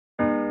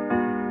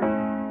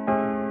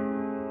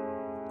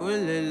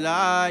will it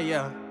lie,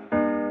 yeah.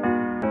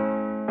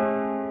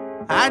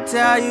 I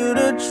tell you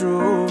the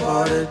truth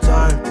all the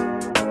time.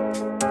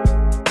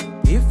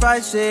 If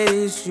I say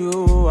it's you,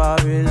 I'll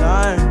be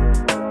lying.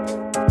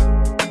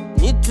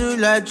 Need to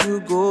let you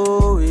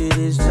go, it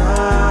is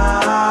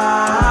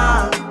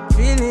time.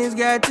 Feelings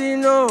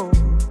getting old,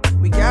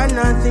 we got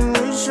nothing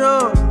to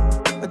show.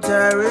 A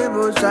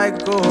terrible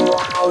cycle,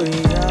 oh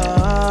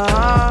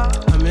yeah.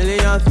 A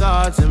million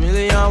thoughts, a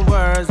million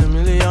words, a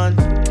million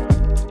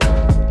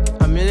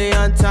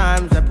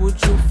times I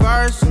put you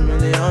first, a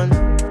million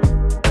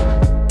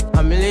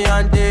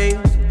days.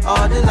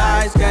 All the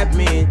lies kept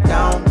me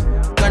down.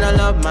 Gonna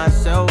love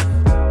myself,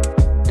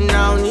 and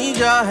I don't need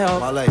your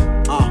help. Wale,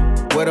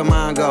 where the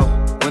mind go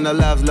when the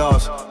love's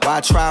lost? Why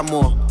try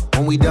more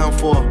when we done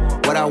for?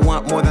 What I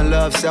want more than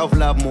love,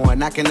 self-love more.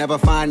 And I can never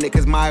find it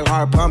cause my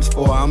heart pumps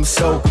for. I'm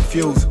so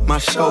confused, my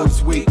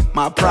shoulder's weak,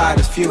 my pride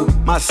is few,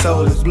 my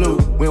soul is blue.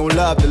 We don't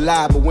love to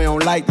lie, but we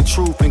don't like the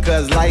truth. And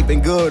cause life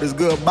ain't good, it's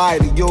goodbye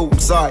to you, I'm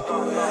sorry.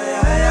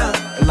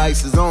 The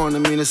lights is on, I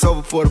mean it's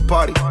over for the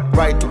party.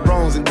 Right the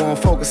wrongs and go and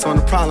focus on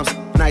the problems.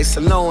 Nice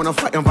alone, I'm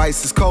fighting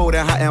vice is cold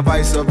and hot and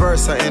vice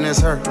versa. And it's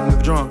her, I'm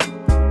withdrawn.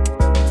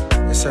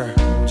 It's her,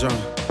 I'm withdrawn.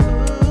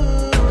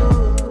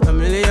 A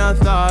million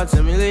thoughts,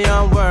 a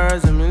million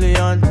words, a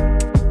million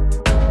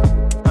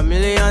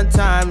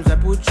times I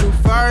put you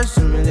first,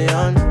 a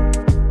million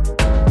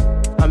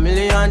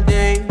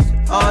days.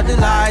 All the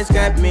lies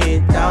kept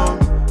me down.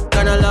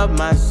 Gonna love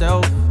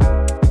myself,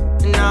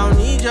 and I don't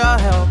need your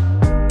help.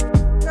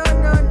 No,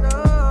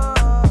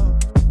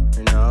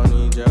 and I don't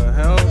need your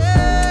help.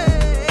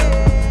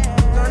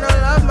 Gonna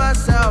love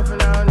myself,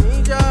 and I don't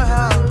need your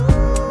help.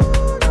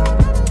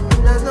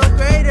 There's no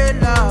greater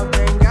love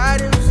than God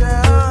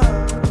himself.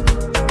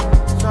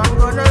 So I'm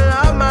gonna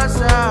love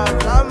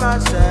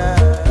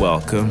myself.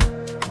 Welcome.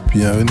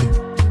 Bienvenue.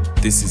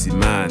 This is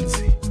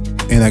Emmavie.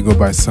 And I go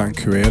by Sound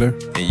Creator.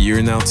 And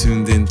you're now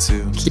tuned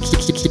into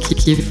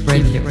KIF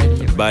Radio.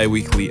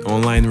 Bi-weekly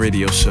online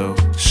radio show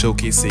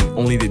showcasing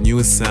only the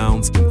newest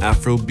sounds in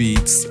Afro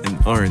beats and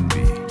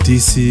R&B.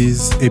 This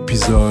is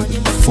episode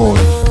 4.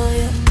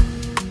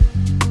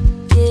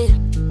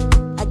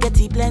 I get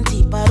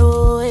plenty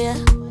paro, yeah.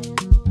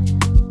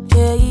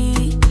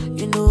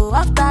 You know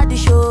after the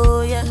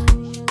show, yeah.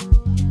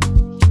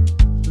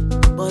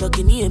 But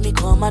can you hear me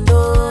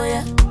commando,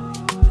 yeah.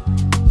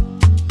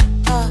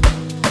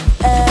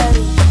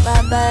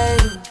 Baba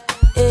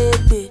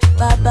Egbe,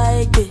 Baba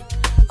Egbe,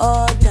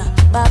 Oja,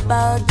 Baba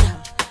Oja,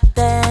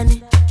 Teni,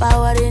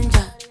 Power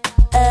Ranger,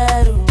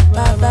 Eru,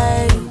 Baba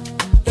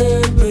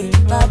Egbe,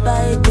 Baba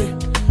Egbe,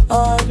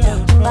 Oja,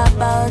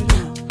 Baba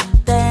Oja,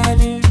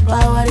 Teni,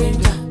 Power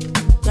Ranger,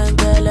 Young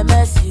girl, I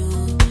mess you,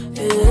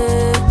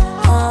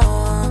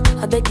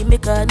 I beg you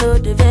make her know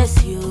the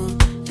verse you,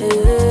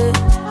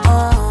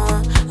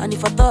 and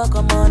if I talk,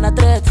 I'm on a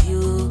threat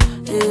you,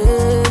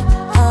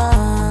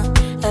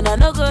 and I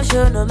no go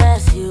show no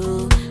mess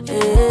you.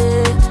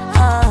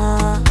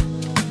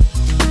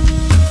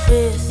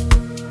 This,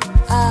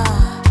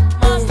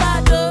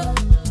 Moslado.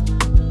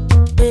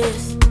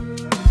 This,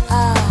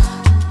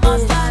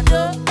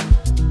 Moslado.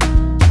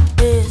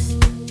 This,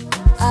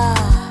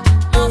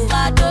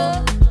 Moslado.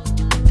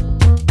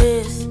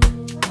 This,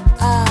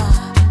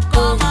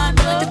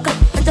 Commando. I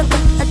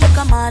took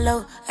a malo.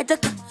 I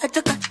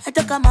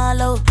took a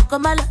malo.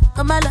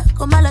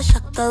 Comala,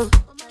 Shakka.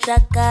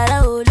 Shakka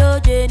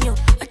Goldlink.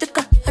 I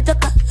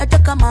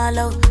took a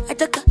malo. I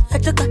took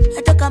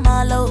a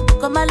malo.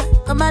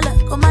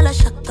 Comala,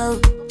 Shakka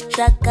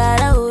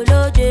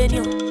Goldlink.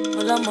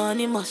 All the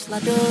money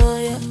Moslado,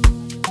 yeah.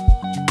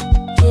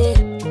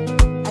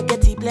 I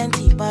get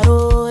plenty paro,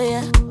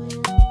 yeah.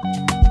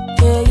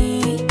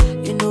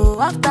 You know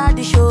after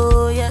the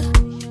show, yeah.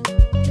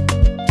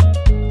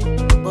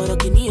 But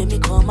can you hear me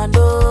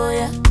commando,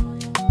 yeah.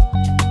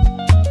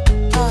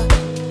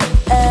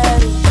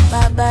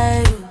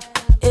 Baba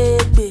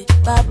Egbe,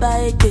 Baba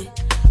Egbe,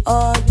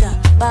 Oja,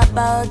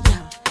 Baba Oja,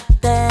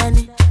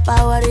 Teni,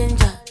 Power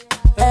Ranger,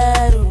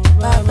 Eru,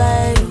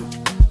 Baba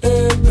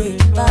Egbe,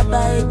 Baba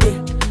Egbe,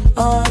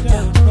 Oja,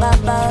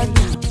 Baba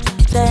Oja,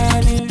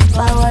 Teni,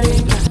 Power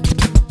Ranger,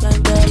 Young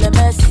girl, I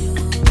mess you,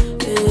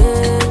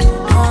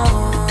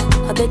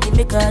 I beg you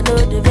make her know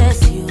the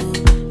best you,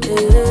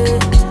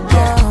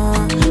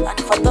 and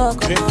if I talk,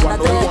 I'm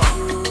gonna get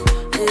you,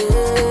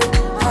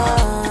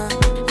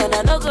 and I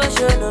no go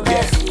show no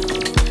mess you.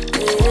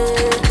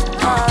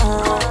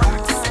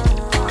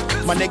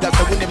 My niggas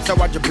say when them say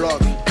watch your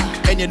blog,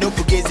 and you know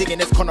FUGAZY in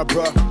this corner,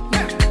 bro.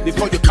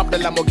 Before you cap the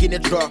Lamborghini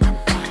truck,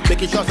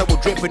 making sure that we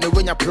drip in the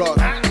ring you plug.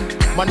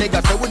 My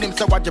niggas say when them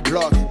say watch your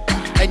blog,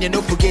 and you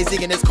know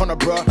FUGAZY in this corner,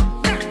 bro.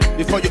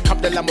 Before you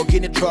cap the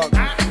Lamborghini truck,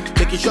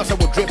 making sure that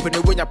we drip in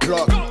the ring you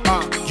plug.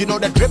 You know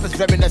that drip is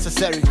very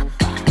necessary.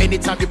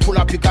 Anytime you pull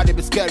up, you gotta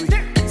be scary.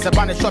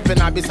 Savannah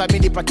shopping, I be some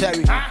mini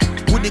pateri.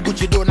 Woody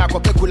Gucci do now,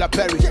 Coca-Cola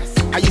Perry.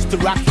 I used to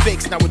rock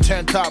fakes, now we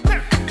turned up.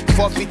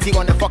 450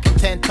 on the fucking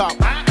 10 top.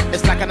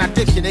 It's like an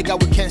addiction, nigga,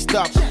 we can't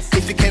stop.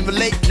 If you can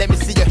relate, let me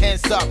see your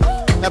hands up.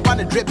 Now by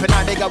the dripping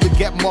now, nigga, we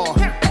get more.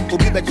 We'll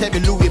be better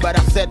than Louis, but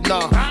I said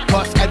no.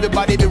 Cause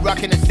everybody be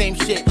rocking the same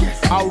shit.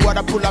 I'd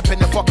rather pull up in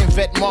the fucking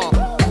vet more.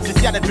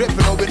 Since you the dripping,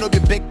 no, we know the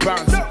big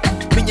brands.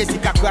 Me see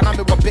Kakwana,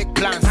 me got big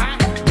plans.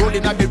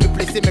 Rolling up, be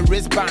replacing my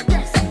wristband.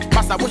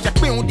 Pass, I wish I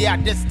queen with their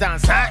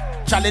distance,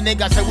 Charlie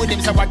nigga say with him,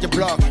 say watch your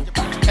blog.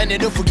 And they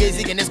do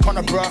FUGAZY in this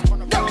corner, bro.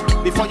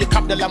 Before you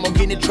cap the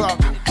Lamborghini truck,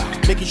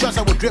 making sure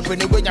I will drip when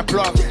you win your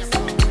plug.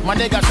 My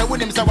nigga say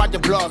with him, say watch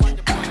your blog.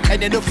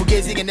 And they do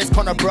FUGAZY in this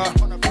corner, bro.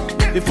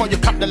 Before you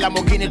cap the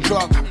Lamborghini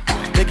truck,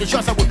 making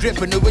sure I will drip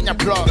when you win your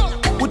plug.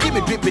 Would you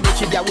be dripping each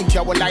day, I won't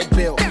your light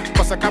bill.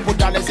 Cause a couple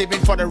dollars saving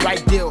for the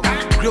right deal.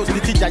 Grills the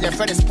teacher, your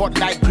friend is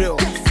spotlight grill.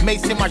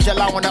 Macy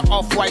Margiela on the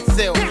off-white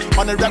sale.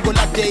 On a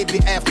regular day, be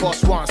Air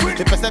Force Ones.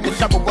 The percent me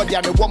sharp body,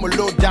 I'm a woman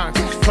low down.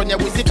 Sonya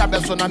we see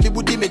Cabelson, and me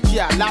would me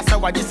chia. Last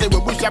hour, I just say we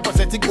wish I was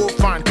a go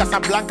fan.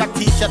 Casablanca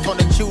t-shirt on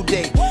a chill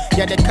day.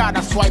 Yeah, the card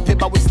I swipe it,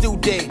 but we still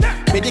day.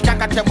 But they can't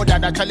tell me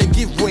that actually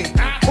give way.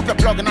 Hope you're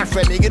plugging on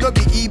friend, it don't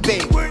be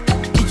eBay.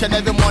 Each and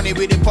every morning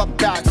with the pop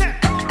tags.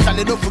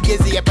 Charlie no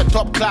FUGAZY up a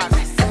top class.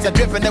 It's a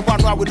dripping the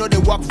one where we know they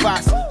walk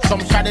fast.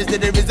 Some shadows they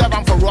reserve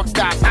them for rock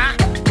stars.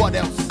 What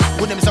else?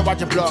 Who them say watch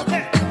your blog?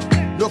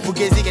 No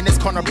FUGAZY in this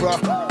corner, bro.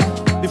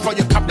 Before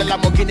you cap the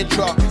Lamborghini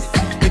truck,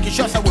 making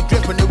sure I will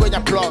drip when you win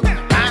your plug.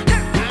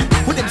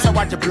 Who them say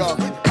watch your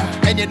blog?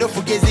 And you know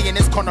FUGAZY in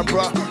this corner,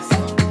 bro.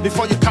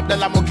 Before you cap the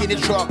Lamborghini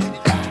truck,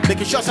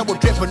 making sure I will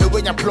drip when you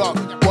win your plug.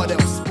 What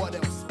else? What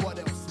else? What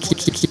else?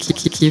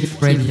 KIF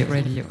Radio.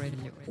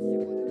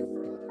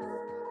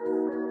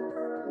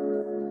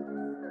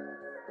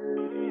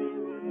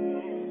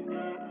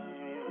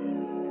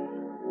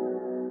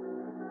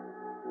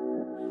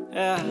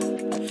 Yeah,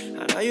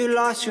 I know you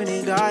lost, you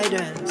need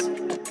guidance.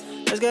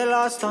 Let's get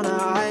lost on an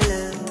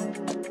island.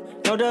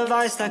 No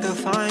device that can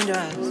find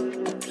us.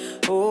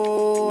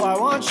 Oh, I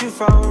want you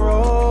from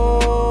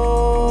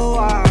row.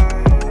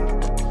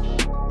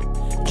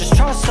 Just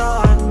trust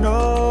the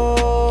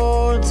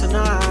unknown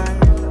tonight.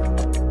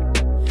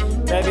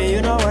 Baby,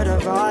 you know where the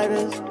vibe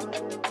is.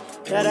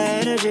 Yeah, the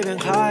energy been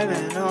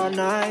climbing all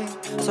night.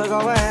 So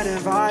go ahead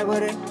and vibe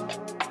with it.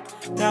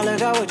 Now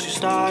look at what you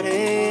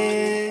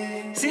started.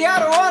 See, I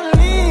don't wanna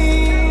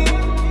leave.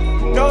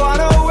 Don't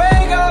wanna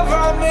wake up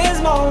from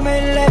this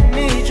moment. Let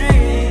me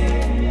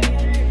dream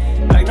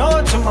like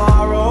no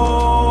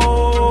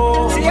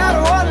tomorrow. See, I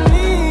don't wanna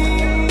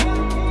leave.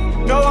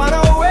 Don't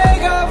wanna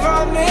wake up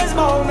from this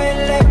moment.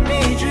 Let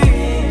me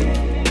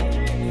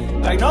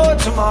dream like no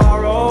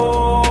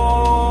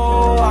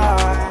tomorrow.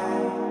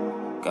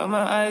 I got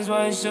my eyes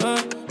wide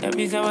shut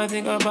every time I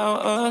think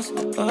about us.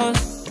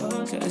 So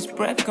it's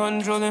breath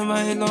controlling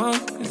my lungs,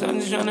 cause I'm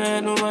just tryna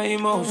handle my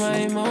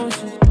emotions.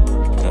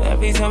 So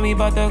every time we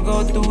bout to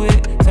go through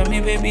it, tell me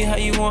baby how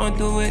you wanna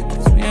do it,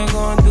 cause we ain't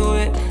gonna do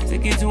it.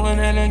 Take it to an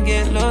island,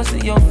 get lost, so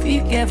your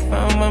feet get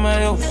found by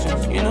my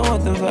oceans. You know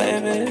what the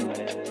vibe is.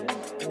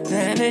 The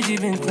energy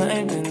been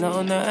climbing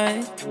all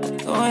night.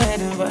 Go ahead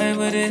and vibe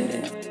with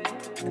it.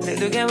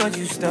 Look at what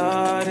you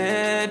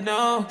started,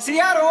 no. See,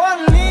 I don't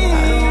wanna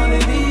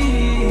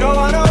leave. Don't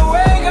wanna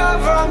wake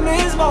up from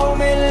this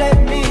moment.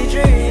 Let me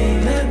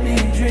dream. Let me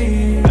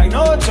dream like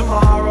no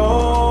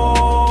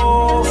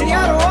tomorrow. See,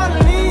 I don't wanna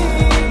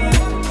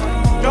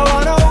leave. Don't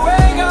wanna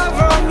wake up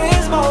from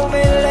this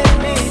moment. Let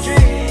me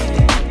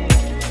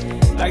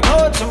dream like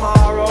no tomorrow.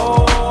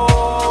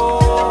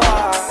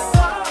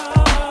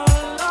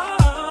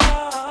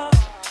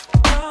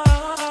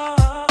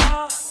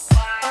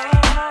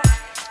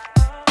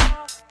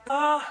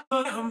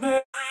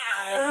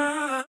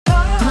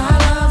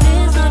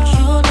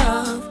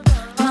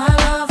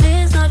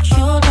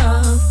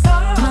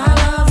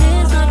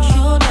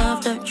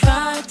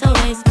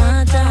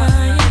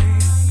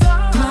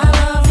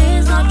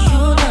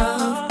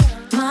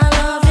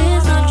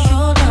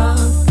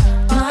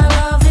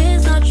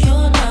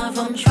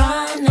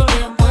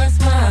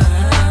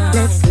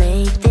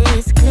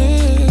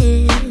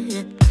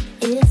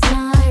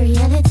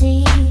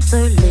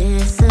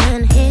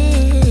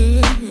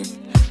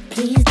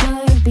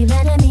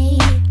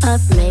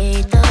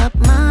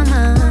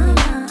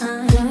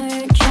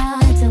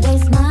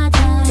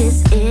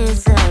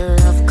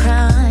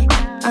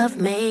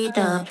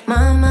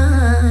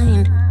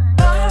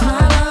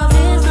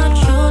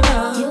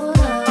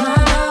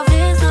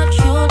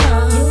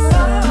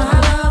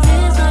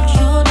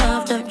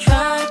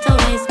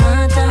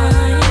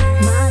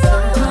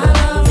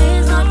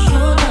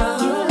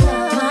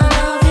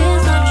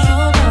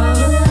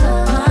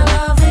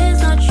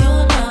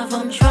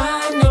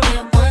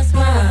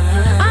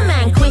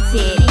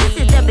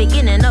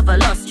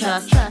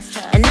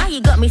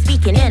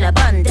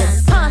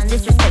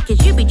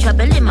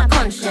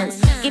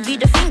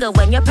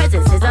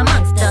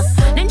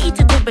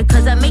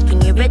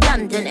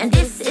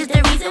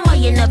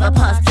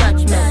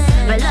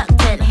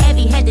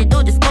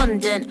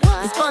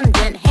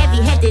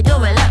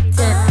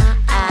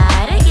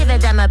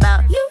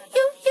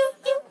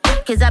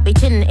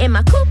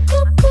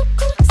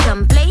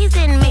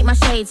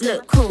 shades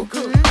look cool.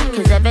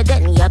 Cause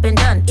evidently I've been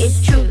done,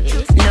 it's true.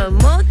 No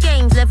more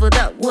games, leveled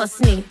up, what's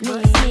new?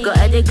 Got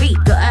a degree,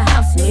 got a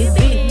house, new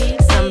boo.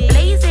 Some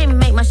blazing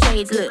make my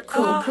shades look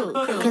cool.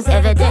 Cause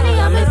evidently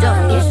I'm a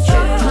dog, it's true.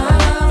 My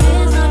love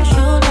is not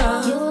true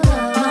love.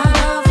 My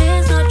love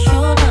is not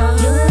true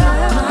love.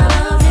 My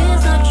love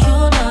is not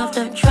true love.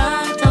 Don't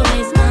try to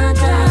waste my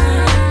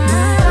time.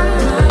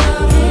 My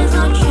love is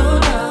not true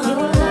love.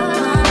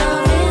 My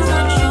love is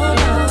not true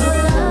love.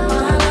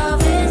 My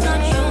love is not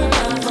true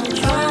love. Don't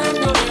try to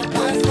get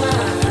what's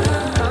mine.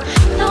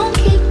 Don't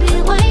keep me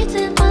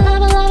waiting, my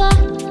lover.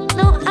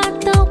 No, I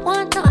don't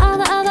want no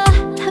other.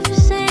 Have you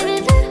seen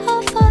it?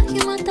 I'll fuck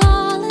you, my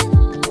darling.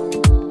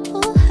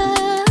 Oh,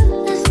 hey.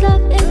 This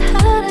love is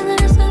harder than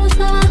it's always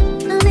lower.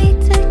 No need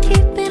to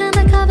keep it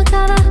undercover.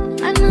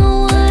 I know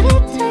what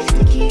it takes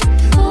to keep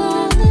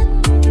falling.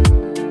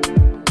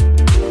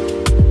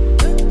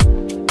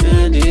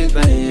 And if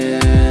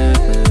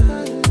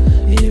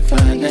I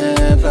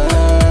never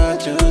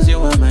choose you,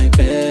 are my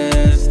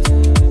best.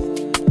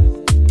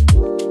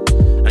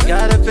 I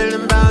got a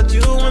feeling about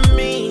you and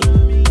me.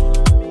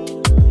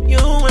 You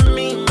and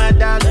me, my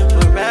darling,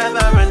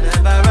 forever and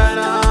ever and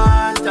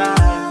all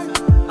time.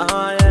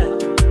 Oh yeah,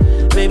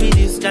 baby,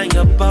 this kind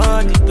of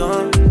body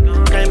gone.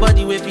 Kind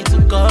body way fit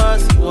to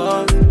cause you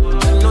up. You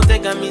know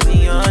take a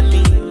easy on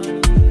me.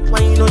 Why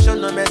you no show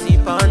no mercy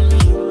on me?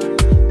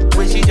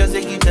 When she just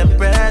say give them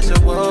pressure,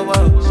 whoa,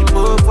 whoa. She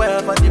move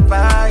well for the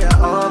fire,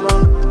 oh,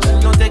 oh. She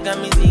no take a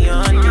easy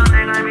on me.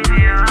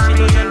 She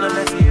no show no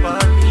mercy on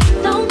me.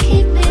 Don't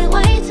keep me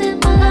waiting,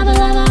 my lover.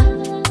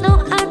 No,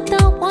 I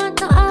don't want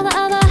no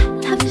other.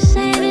 Have you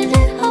seen it?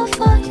 I'll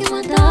fuck you,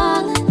 my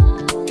darling.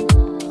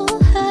 Oh,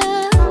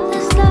 hey.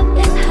 This love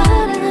is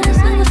harder than it's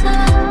ever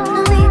summer.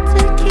 No need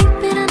to keep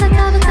it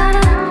undercover.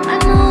 I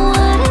know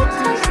what it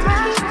takes to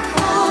keep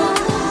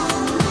falling.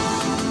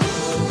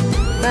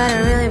 Got a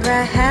really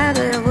bad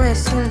habit of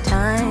wasting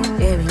time,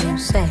 giving you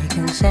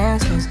second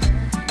chances.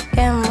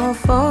 Can't move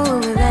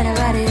forward with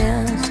anybody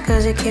else,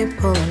 cause you keep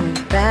pulling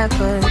me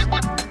backwards.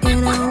 You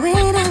know we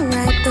didn't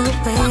right the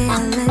way I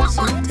let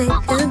you take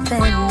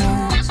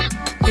advantage.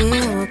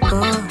 Here we go,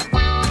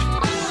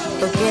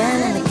 again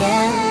and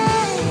again.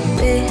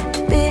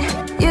 Baby,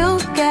 you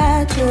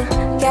got to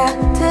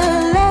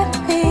let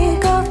me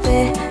go,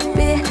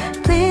 baby.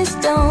 Please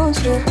don't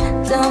you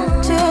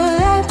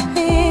let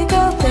me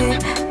go,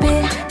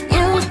 baby.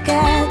 You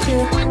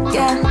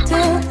got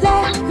to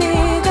let me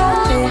go,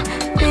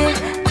 baby.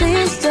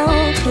 Please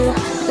don't you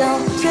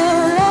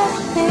let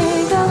me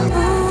go.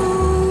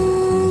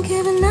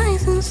 Give it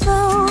nice and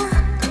slow.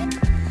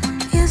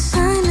 Yes, I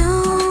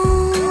know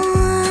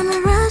I'm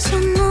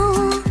irrational.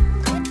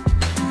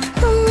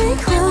 Pull me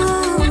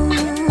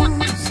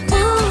close,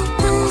 don't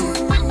think.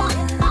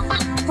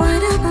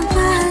 Wind up my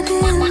body,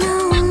 no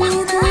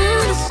need to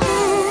understand.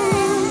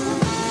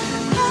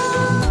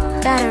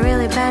 Got a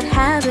really bad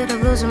habit of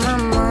losing my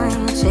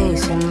mind,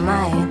 chasing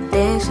my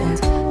addictions.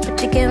 But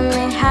you get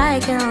me high,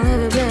 can't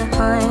leave it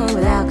behind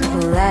without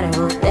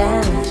collateral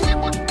damage.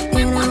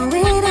 You know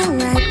we didn't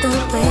right the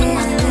way I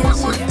let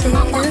you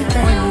take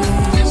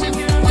advantage.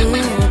 Here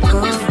we go,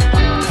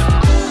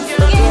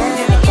 again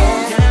and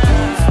again.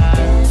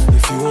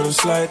 If you wanna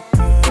slide, I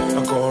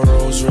got a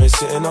Rolls Royce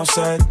sitting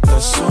outside.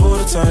 That's all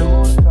the time,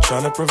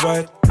 tryna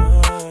provide.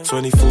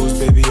 24s,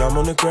 baby, I'm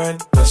on the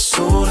grind. That's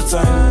all the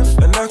time.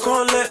 And I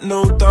can't let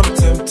no dumb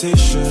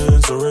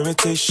temptations or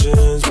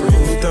imitations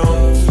bring me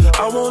down.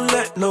 I won't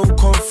let no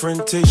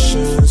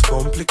confrontations,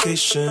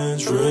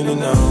 complications ruin it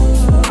now.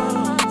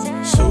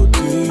 So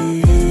do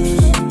you,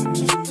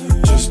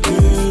 just do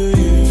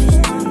you.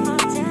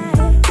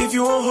 If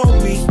you won't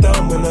hold me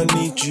down when I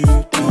need you,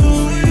 do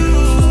you.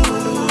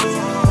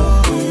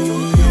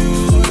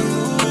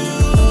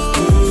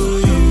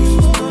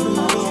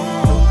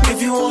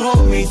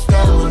 Hold me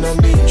down when I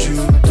need you.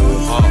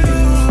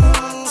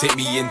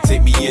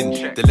 Take me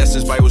in. The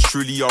lessons Bibles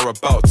truly are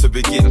about to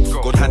begin.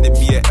 God handed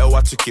me an L,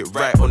 I took it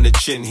right on the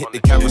chin. Hit the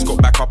cameras,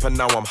 got back up and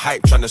now I'm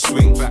hyped, trying to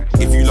swing.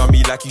 If you love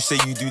me like you say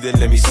you do, then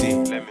let me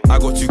see. I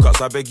got 2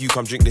 cups, I beg you,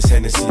 come drink this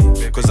Hennessy.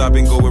 Cause I've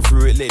been going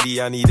through it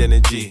lately, I need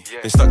energy.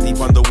 Been stuck deep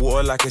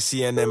underwater like a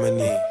sea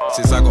anemone.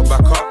 Since I got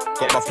back up,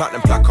 got my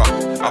platinum plaque up.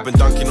 I've been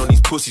dunking on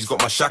these pussies,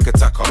 got my shack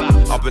attack up.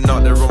 I've been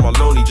out there on my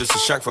lonely just to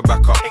shank for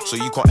backup. So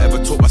you can't ever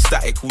talk my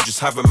static, we'll just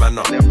have a man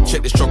up.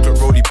 Check this chocolate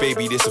rollie,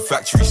 baby, this a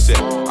factory set.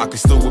 I can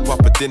still whip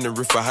up a dinner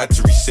if I had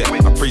to reset.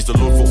 I praise the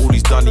Lord for all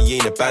he's done, he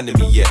ain't abandoned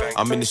me yet.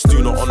 I'm in the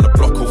stew, not on the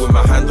blocker with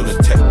my hand on the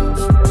tech.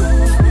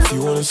 If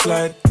you wanna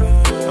slide,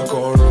 I got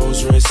a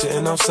Rolls Royce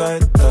sitting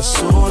outside. That's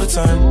all the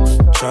time,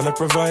 tryna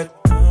provide.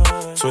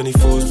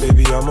 24s,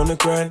 baby, I'm on the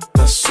grind.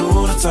 That's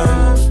all the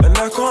time. And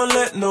I can't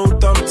let no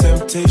dumb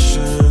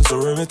temptations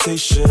or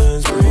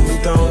imitations bring me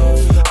down.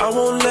 I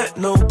won't let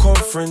no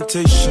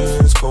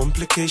confrontations,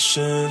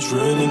 complications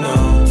ruin it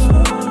now.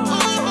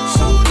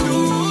 So do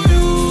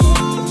you,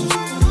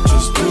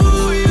 just do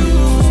you.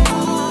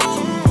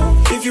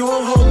 If you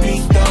won't hold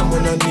me down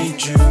when I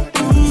need you,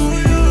 do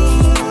you.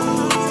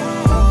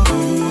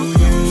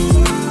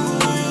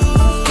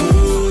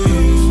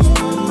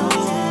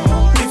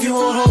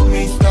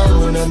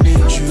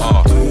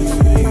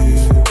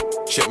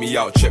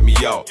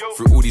 get me out.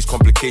 Through all these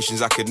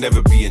complications, I could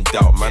never be in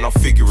doubt. Man, I'll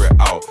figure it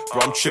out.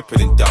 Bro, I'm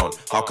tripping and down.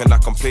 How can I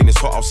complain? It's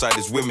hot outside,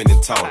 there's women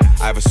in town.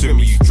 Either swim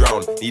or you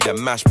drown. Need a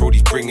mash,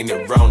 Brody's bringing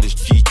it round. It's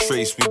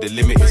G-Trace with the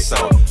limited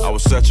sound. I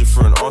was searching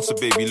for an answer,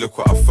 baby, look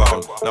what I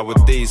found.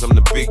 Nowadays, I'm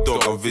the big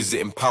dog, I'm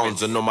visiting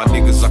pounds. I know my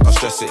niggas like I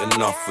stress it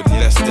enough. With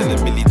less than a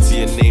milli to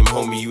your name,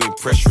 homie, you ain't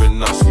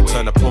pressuring us. We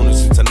turn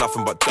opponents into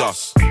nothing but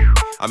dust.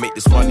 I make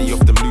this money off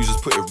them losers,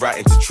 put it right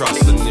into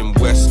trust. And in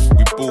West,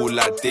 we ball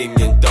like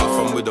Damien Duff.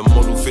 I'm with a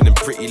model feeling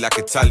pretty like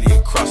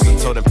Italian crust. And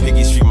tell them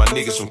piggies free my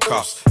niggas from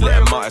cuffs. Let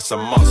them out, it's a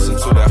must.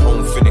 Until they're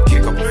home, finna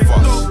kick up a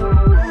fuss.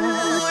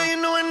 Ooh, you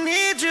know I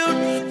need you.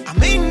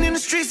 I'm eating in the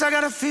streets, I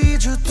gotta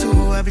feed you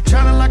too. I be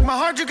trying to lock my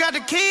heart, you got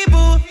the key,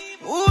 boo.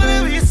 Ooh,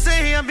 whatever you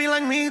say, I be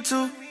like me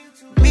too.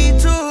 Me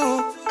too,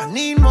 I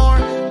need more.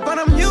 But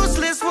I'm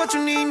useless, what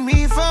you need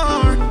me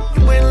for?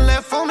 You went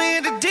left for me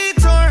at the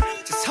detour.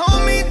 Just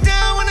hold me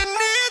down when I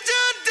need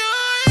you, do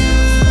you?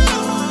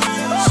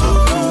 So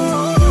do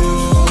you,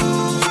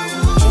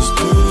 just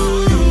do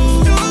you,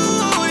 do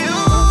you?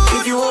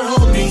 If you won't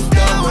hold me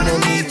down when I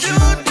need you,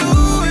 do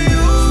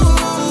you?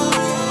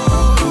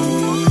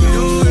 Do you?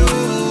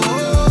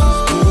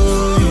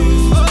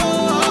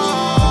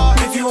 Oh,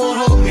 if you won't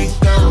hold me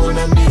down when I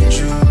need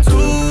you, do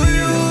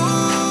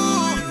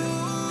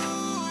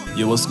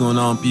you? Yo, what's going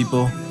on,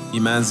 people?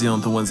 Emmavie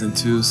on the ones and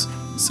twos.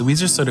 So we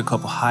just heard a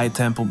couple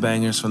high-tempo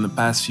bangers from the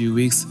past few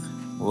weeks.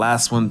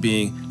 Last one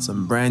being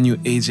some brand new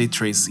AJ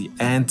Tracey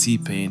and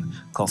T-Pain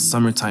called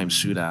Summertime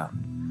Shootout.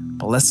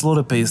 But let's slow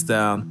the pace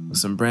down with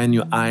some brand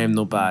new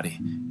Iamnobodi.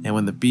 And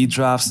when the beat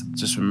drops,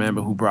 just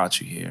remember who brought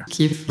you here.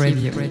 KIF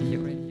Radio.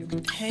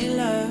 Hey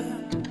love,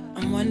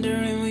 I'm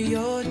wondering what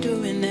you're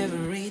doing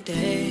every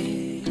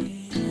day.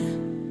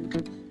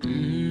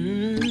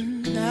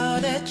 Now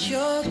that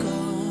you're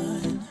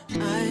gone,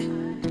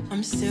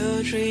 I'm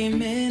still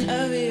dreaming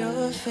of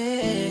your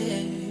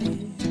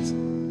face.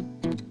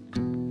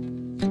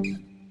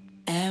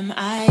 Am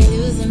I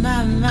losing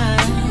my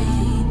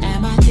mind?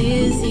 Am I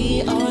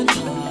dizzy on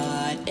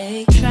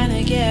heartache, trying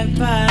to get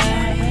by?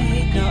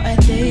 No, a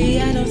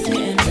day I don't sit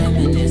and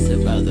reminisce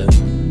about the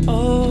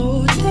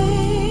old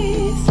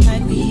days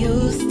like we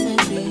used to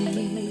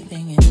be.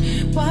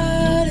 Thinking,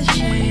 what a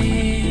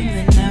shame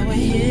that now we're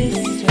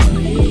history.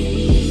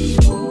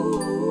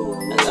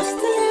 I lost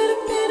a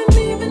little bit of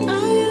me when I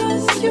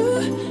lost you.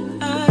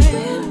 I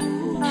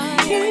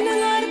gained a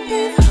lot of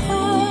bit of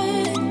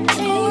heartache.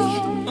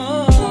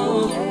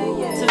 Oh,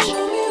 so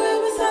show me where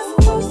was I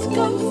supposed to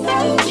go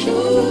without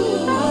you.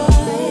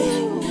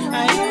 I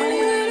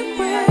only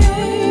went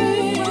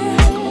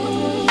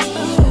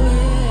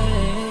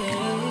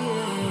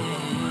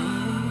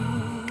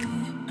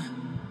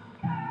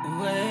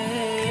away.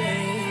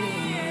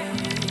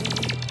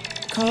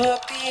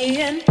 Copy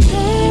and paste.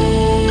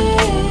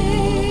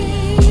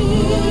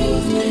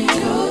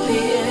 Copy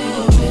and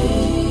paste.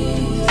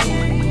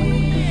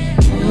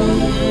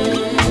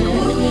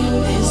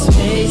 This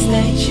space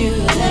that you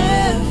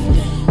left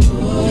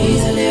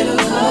needs a little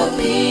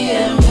copy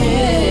and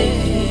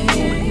paste.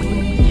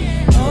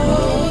 Oh,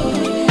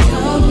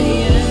 copy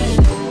and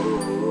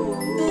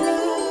paste.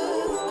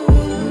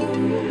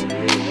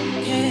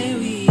 Here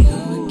we go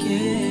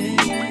again.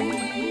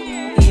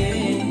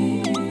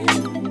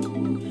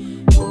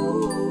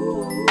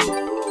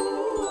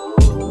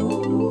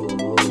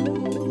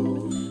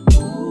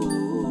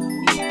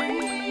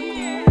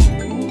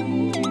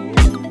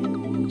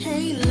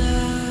 Hey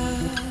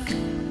love,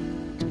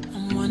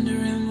 I'm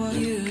wondering what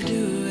you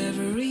do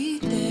every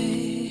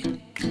day.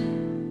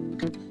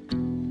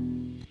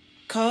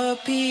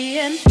 Copy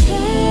and paste.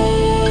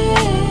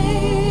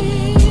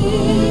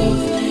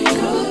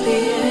 Copy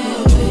and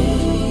paste.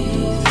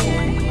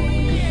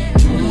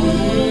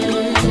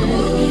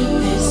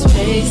 This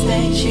space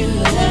that you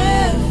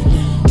left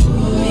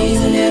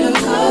needs a little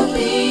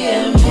copy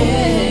and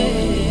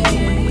paste.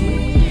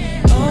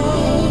 Oh,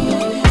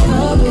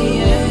 copy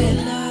and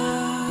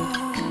love.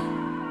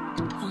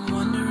 I'm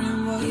wondering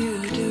what you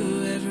do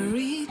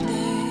every day.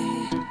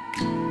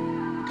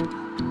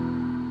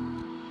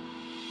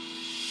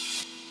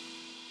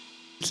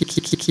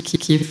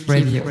 KIF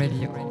Radio.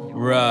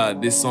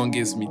 Bruh, this song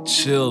gives me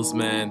chills,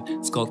 man.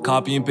 It's called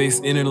Copy and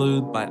Paste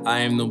Interlude by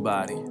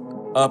Iamnobodi.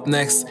 Up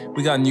next,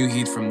 we got new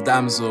heat from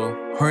Damso,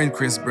 her and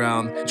Chris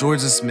Brown,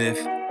 Jorja Smith,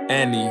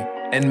 Teni,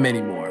 and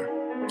many more.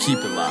 Keep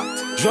it locked.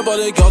 Je viens pas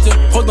des quartiers,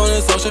 fraude dans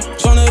les sachets.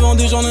 J'en ai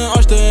vendu, j'en ai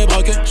acheté et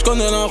braqué.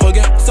 J'connais l'un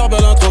regain,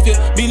 cervelle un trophée.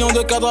 Millions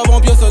de cadres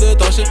avant pièces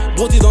détachées.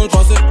 Broutilles dans le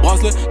passé,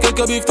 bracelet,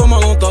 quelques bifs ton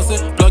mal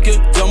entassés. Plaqué,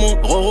 diamant,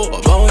 roro,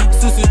 bah ouais,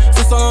 si,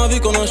 c'est ça la vie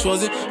qu'on a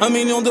choisi. 1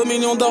 million, 2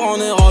 millions d'or,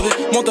 on est ravis.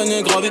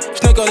 Montagne gravée,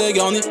 j'n'ai qu'à les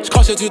garnis.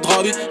 J'crachais, tu te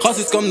ravis,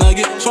 raciste comme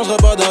Nagui. J'changerai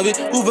pas d'avis,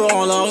 ouvert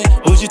en Larry.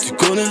 OG, tu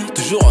connais,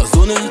 toujours à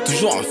zoner,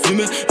 toujours à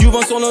fumer.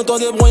 Youvan sur le toit,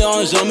 débrouillard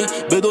à jamais.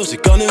 Bédo, j'ai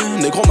canné,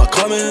 négro m'a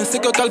cramé. C'est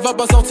que qu'elle va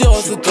pas sortir,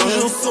 c'est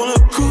toujours sur le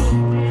coup.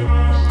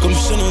 Comme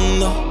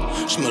Shenanda,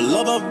 j'me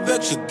lave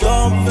avec, je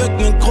dors avec,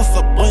 mais gros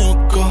ça brille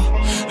encore.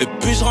 Et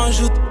puis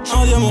j'rajoute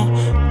 1 diamant,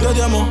 2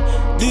 diamants,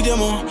 10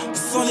 diamants,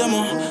 100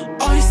 diamants.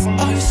 Ah Ice,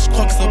 ice,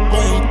 j'crois que ça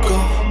brille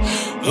encore.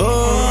 Oh,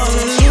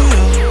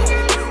 alléluia.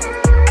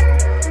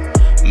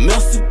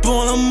 Merci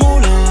pour la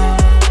moula.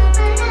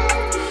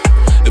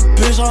 Et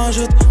puis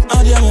j'rajoute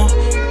un diamant,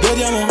 2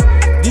 diamants,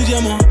 10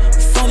 diamants,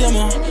 100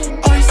 diamants.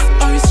 Ice,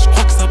 ice,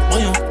 j'crois que ça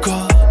brille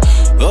encore.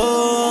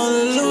 Oh,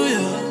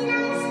 alléluia.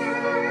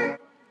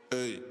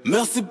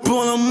 Merci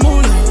pour la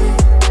moula.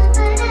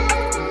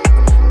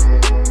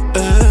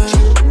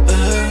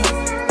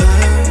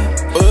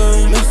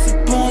 Merci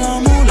pour la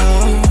moula.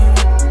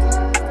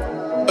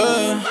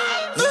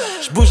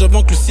 J'bouge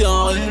avant que le ciel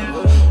arrive.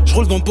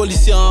 J'roule dans le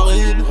policier en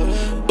raid.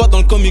 Pas dans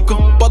le comico,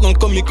 pas dans le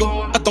comico.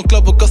 Attends que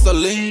l'avocat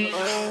s'aligne.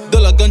 De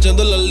la ganja,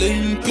 de la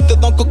ligne. Putain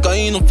dans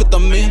cocaïne,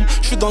 amphétamine.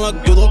 J'suis dans la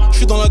gueudre,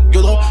 j'suis dans la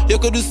gueudre. Y'a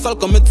que du sale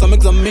comme médecin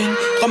m'examine.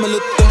 Ramène le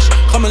cash,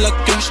 ramène la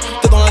cash.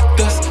 T'es dans la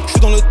caisse, j'suis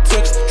dans le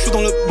T.E.X. J'suis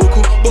dans le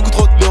beaucoup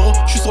trop d'euros.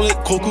 J'suis sur les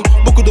gros coups,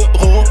 beaucoup de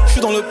roro.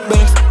 J'suis dans le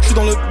Banks, j'suis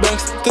dans le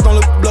Banks. T'es dans le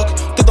bloc,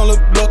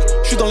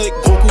 j'suis dans les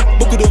gros coups,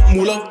 beaucoup de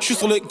moula. J'suis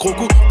sur les gros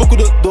coups, beaucoup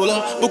de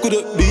dollars, beaucoup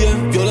de billets,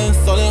 violets,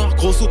 salaire,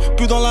 gros sous.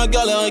 Plus dans la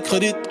galère et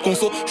crédit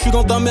conso. J'suis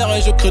dans ta mère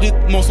et je crédite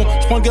mon son.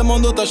 J'prends le game en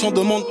otage, j'en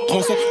demande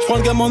rançon. J'prends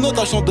le game en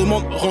otage, j'en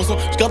demande rançon.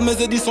 J'garde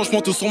mes éditions,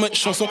 j'monte tout sur mes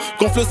chansons.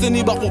 Gonfle le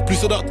Cénibar pour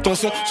plus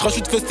d'attention.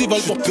 J'rachute festival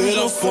pour payer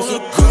la France.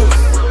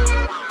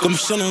 Comme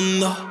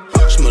Shanana,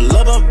 j'me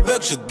lave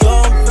avec, je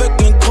dors avec,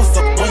 mais gros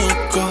ça brille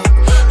encore.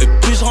 Et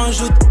puis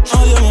j'rajoute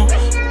un diamant,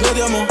 2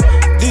 diamants,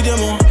 10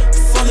 diamants,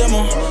 100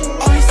 diamants.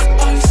 Ice,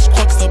 ice,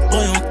 j'crois que ça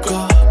brille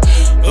encore.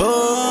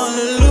 Oh,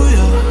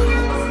 alléluia.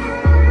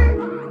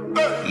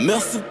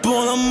 Merci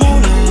pour la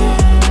moula.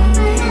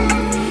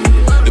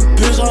 Et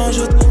puis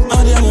j'rajoute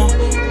un diamant,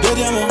 2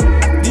 diamants,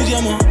 10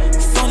 diamants,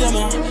 100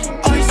 diamants.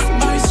 Ice,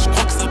 ice,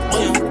 j'crois que ça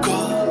brille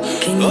encore.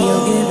 Can you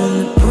give him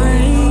the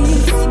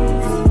praise?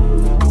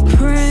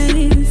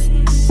 Praise.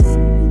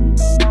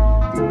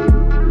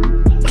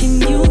 Can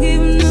you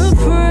give him the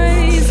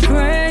praise?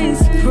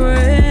 Praise,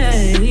 praise.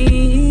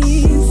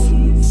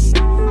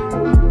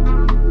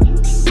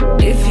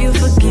 If you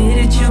forget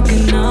it, you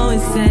can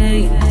always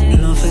say,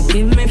 Lord,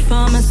 forgive me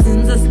for my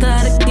sins, I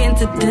start again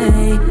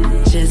today.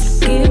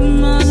 Just give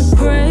him all the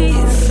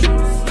praise,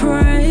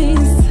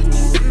 praise.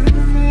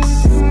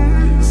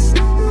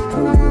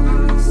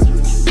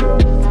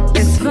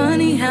 It's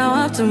funny how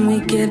often we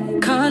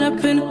get caught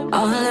up in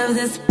all of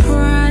this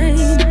pride.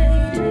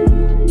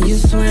 You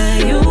swear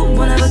you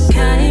one of a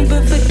kind,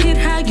 but forget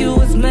how you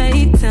was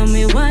made. Tell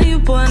me why you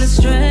born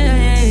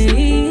astray.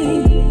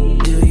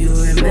 Do you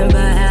remember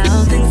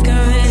how things can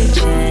really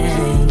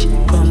change?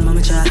 One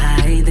moment you're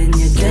high, then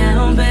you're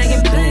down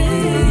begging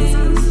please.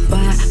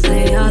 Why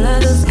play all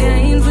of those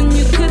games when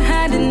you could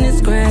hide in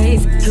His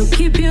grace? He'll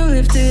keep you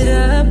lifted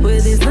up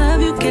with His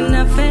love you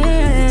cannot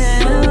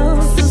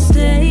fail. So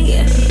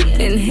stay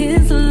in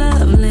His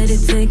love, let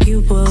it take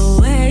you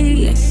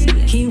away.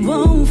 He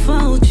won't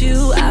fault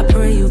you, I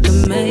pray you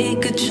can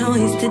make a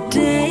choice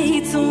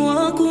today to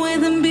walk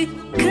with Him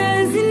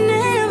because He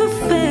never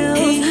fails.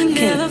 He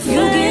never fails.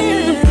 You give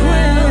Him the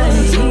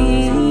praise,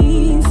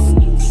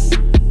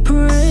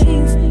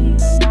 praise.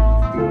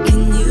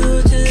 Can you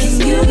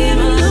give Him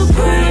the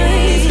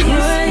praise,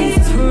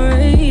 praise,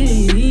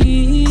 praise.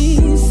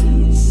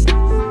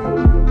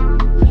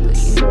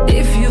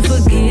 If you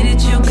forget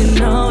it, you can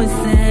always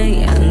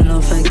say,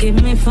 Lord, forgive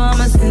me for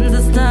my sins,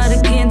 I start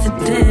again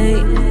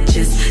today.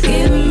 Just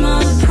give Him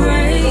all the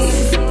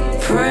praise,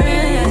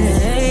 praise.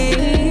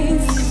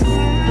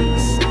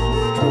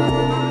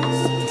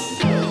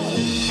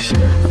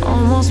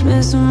 Almost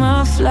missing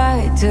my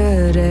flight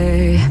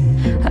today.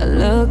 I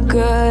look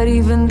good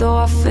even though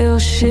I feel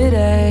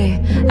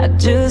shitty. I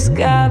just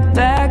got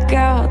back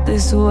out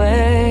this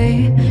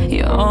way.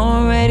 You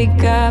already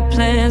got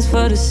plans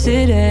for the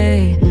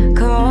city.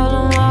 Call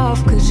them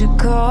off, cause you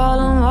call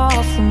them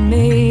off for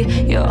me.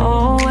 You're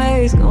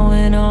always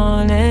going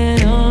on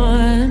and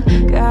on.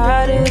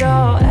 Got it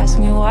all, ask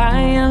me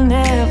why I'll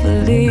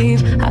never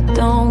leave. I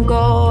don't go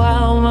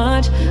out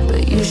much,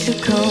 but you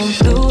should come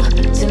through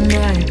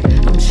tonight.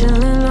 I'm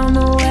chillin' on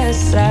the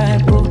west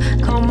side, boo.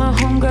 Call my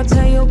homegirl,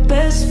 tell your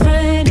best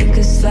friend you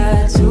can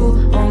slide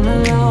too. On the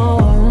low,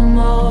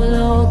 remote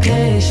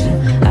location.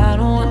 I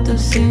don't want them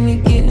see me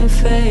getting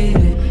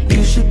faded.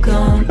 You should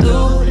come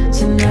through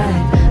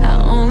tonight.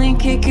 I only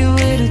kick it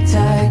with a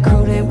tight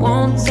crew. They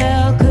won't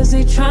tell cause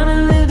they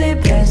tryna live their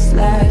best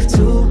life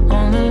too.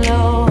 On the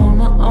low, on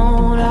my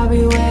own, I'll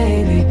be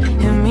wavy.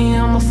 Hit me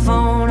on my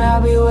phone,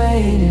 I'll be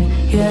waiting.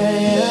 Yeah,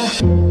 yeah.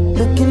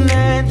 Looking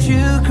at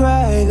you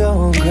cry,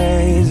 going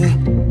crazy.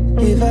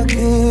 If I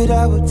could,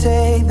 I would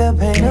take the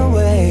pain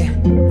away.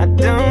 I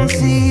don't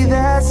see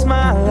that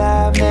smile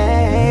I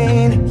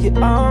made. You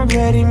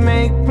already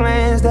make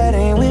plans that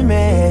ain't with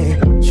me.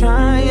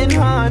 Trying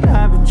hard,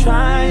 I've been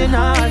trying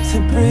hard to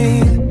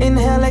breathe.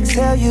 Inhale,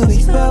 exhale, you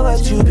expel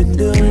what you've been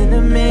doing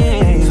to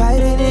me.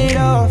 Fighting it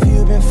off,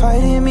 you've been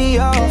fighting me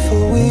off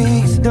for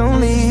weeks. Don't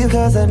leave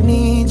cause I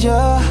need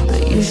ya,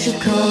 but you should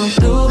come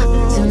through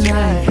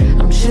tonight.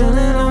 I'm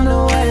chillin' on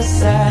the west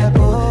side,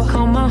 boo.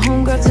 Call my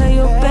homegirl, tell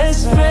your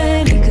best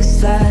friend you can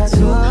slide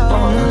too.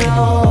 On the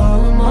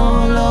low,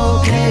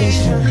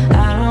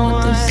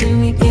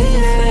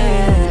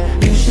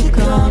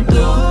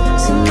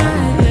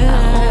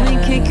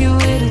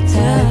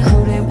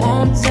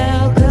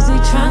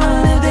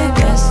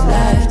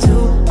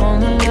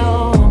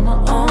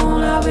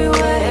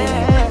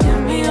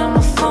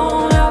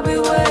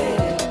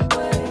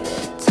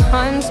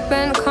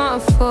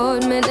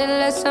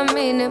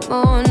 saying it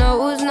more.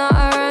 No, who's not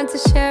around to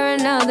share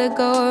and now they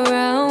go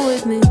around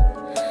with me.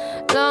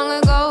 Long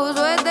ago was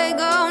where they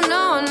go,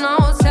 no,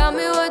 no. Tell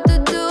me what to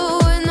do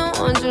when the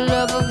ones you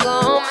love are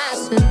gone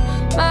missing.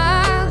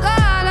 My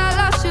God, I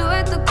lost you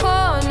at the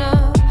corner.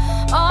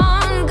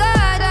 On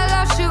God, I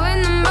lost you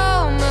in the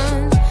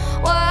moment.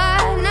 Why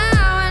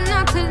now and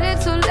not till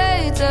it's too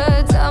later?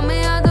 Tell me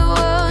how the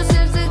world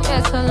seems to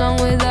get along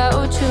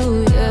without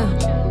you, yeah.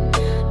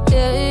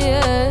 Yeah,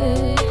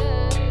 yeah.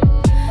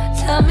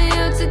 Tell me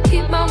how to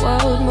keep my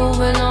world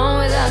moving on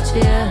without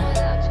you, yeah.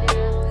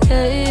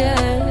 Yeah,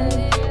 yeah.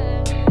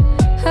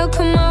 How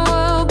can my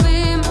world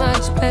be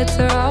much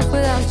better off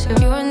without you?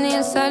 You're on the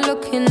inside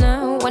looking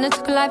out. When I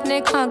took a life and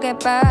they can't get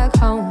back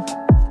home.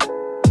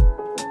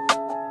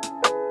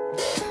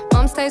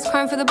 Mom stays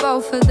crying for the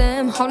both of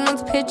them, holding on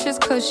to pictures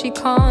cause she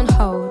can't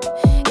hold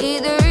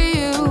either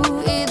you,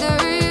 either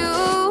you.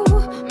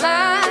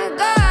 My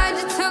God,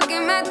 you took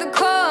him at the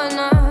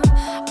corner.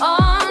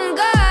 On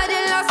God,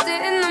 you lost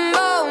it in the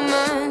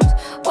moment.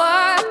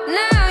 What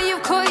now?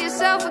 You've caught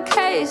yourself a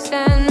case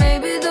and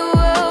maybe the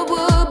world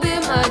will be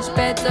much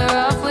better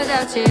off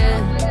without you.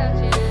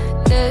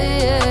 Yeah,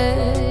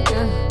 yeah,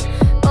 yeah.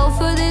 Both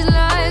of these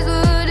lies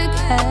would have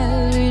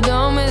carried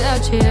on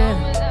without you.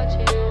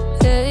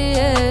 Yeah,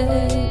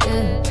 yeah,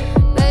 yeah.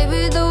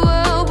 Maybe the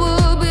world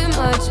will be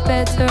much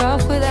better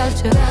off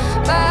without you.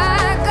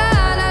 My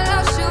God, I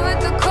lost you at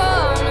the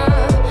corner.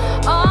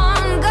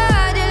 On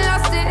God, you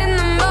lost it in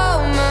the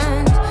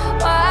moment.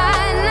 Why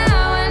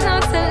now and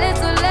not till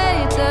it's too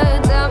later?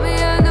 Tell me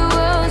how the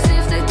world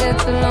seems to get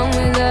along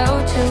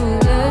without you.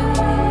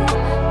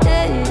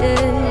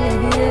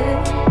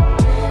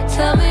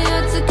 Tell me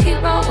how to keep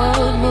my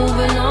world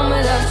moving on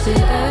without you. Yeah,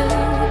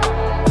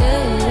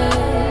 yeah, yeah.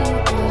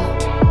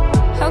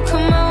 How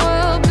can my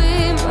world be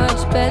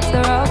much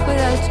better off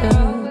without you?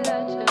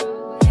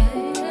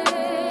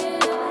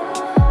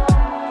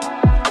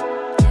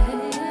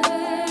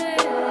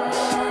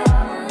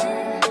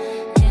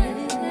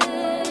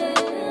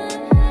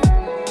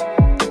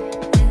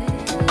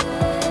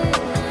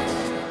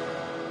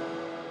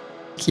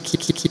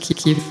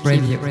 KIF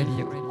Radio.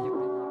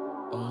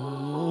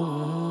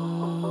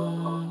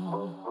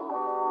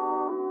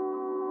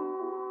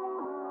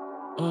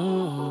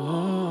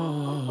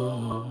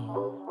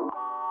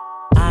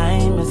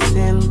 I'm a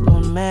simple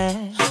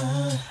man.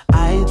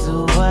 I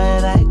do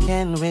what I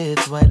can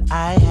with what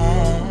I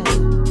have,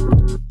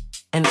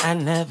 and I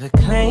never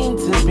claim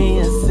to be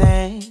a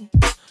saint.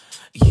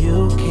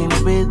 You came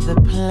with the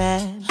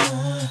plan,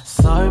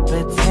 saw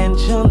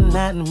potential,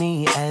 not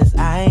me as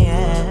I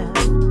am.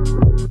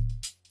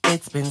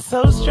 It's been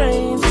so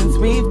strange since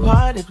we've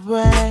parted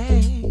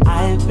ways.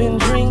 I've been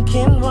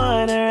drinking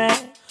water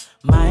and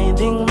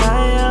minding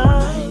my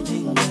own,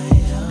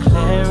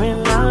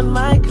 clearing out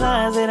my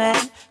closet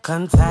and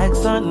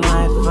contacts on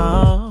my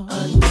phone.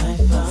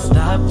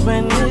 Stopped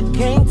when it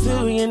came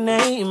to your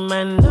name.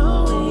 I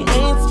know we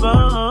ain't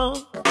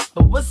spoke,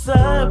 but what's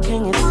up,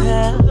 can you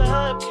tell?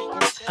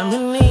 I'm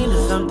in need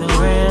of something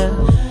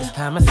real. It's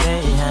time I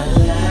say I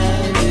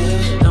love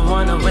you. Don't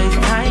wanna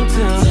waste time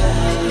to.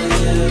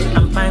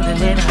 I'm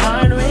finding it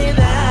hard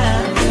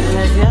without you,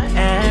 'cause you're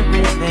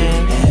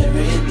everything,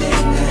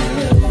 everything I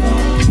look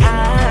for. I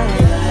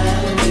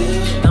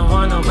don't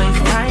wanna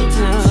waste time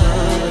to.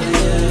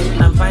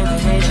 I'm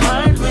finding it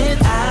hard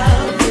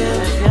without you,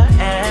 'cause you're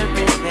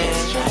everything.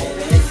 Try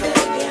this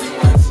again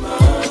once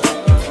more.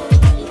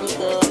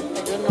 I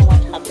don't know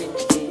what happened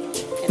today,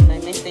 and my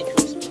message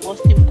was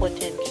most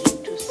importantly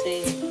to say,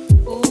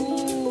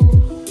 ooh,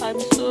 I'm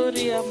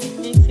sorry, I'm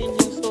missing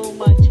you so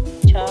much.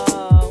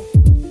 Ciao.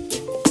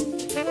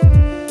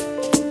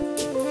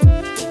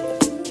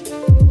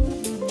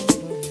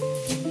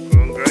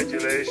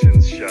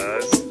 Congratulations,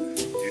 Shaz.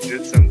 You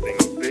did something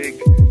big,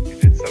 you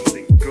did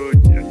something good,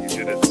 and you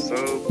did it so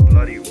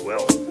bloody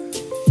well.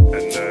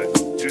 And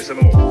do some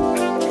more.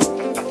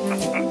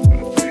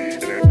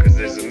 Because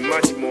there's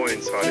much more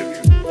inside of you.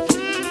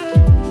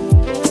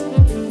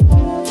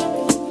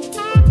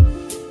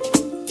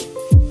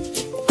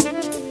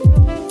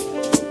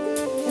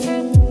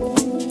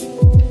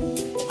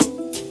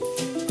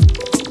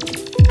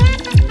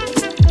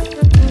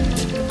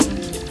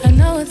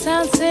 It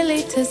sounds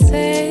silly to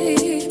say,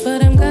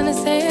 but I'm gonna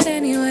say it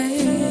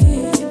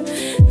anyway.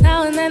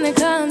 Now and then there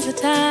comes a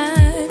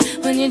time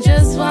when you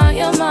just want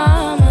your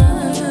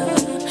mama,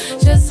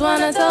 just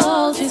want her to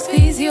hold you,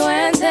 squeeze you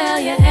and tell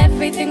you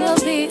everything will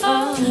be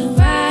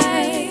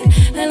alright,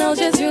 and hold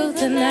you through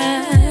the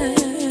night.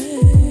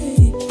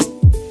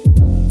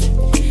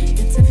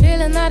 It's a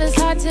feeling that is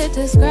hard to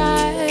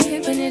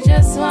describe when you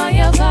just want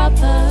your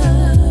papa.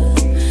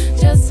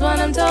 Just want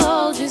him to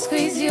hold you,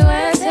 squeeze you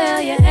and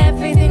tell you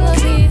everything will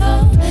be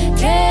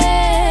okay.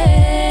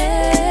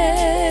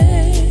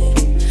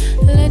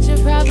 Let your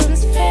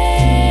problems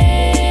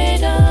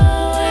fade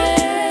away.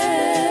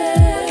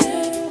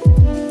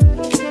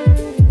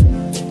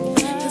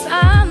 'Cause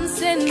I'm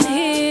sitting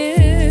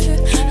here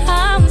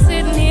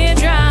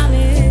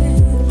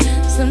drowning.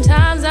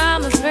 Sometimes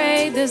I'm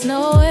afraid there's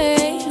no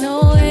way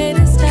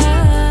to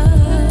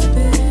stop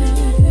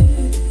it.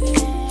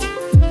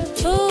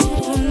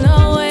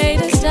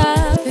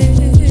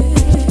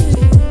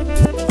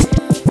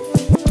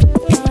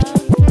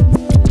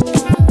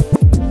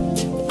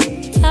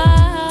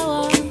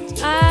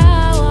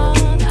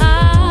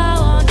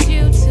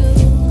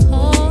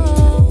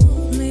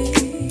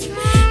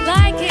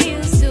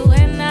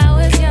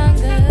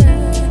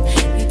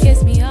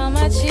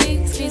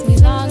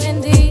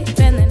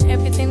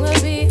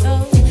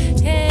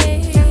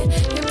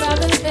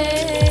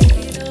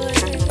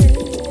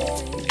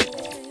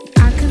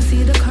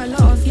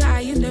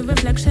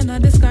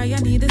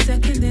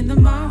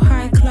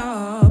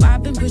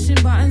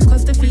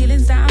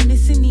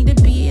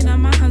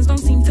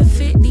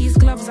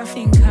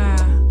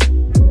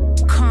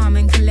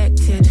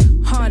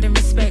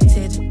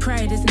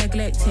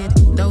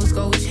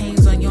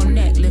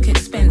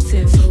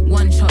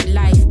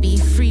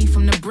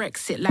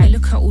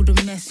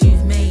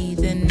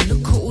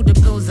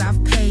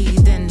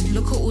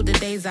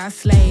 ways I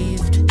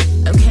slaved.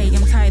 Okay,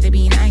 I'm tired of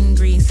being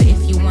angry, so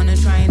if you wanna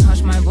try and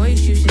hush my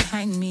voice, you should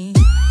hang me.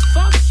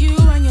 Fuck you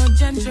and your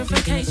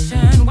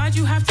gentrification. Why'd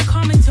you have to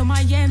come into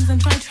my ends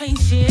and try train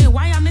shit?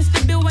 Why I missed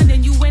the bill and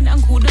then you went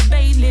and called the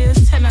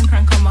bailiffs? Tell and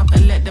crank come up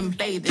and let them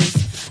play this.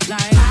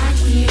 Like I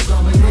keep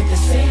going with the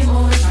same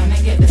old, trying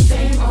to get the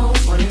same old,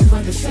 falling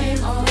for the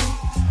same old.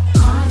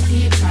 Can't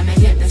keep trying to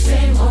get the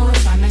same old,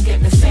 trying to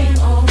get the same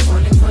old,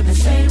 falling for the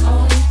same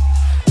old.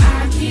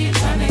 I keep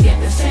trying to get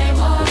the same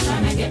old,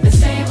 trying to get the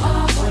same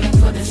old, falling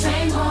for the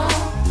same old.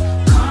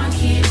 Can't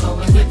keep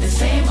going with the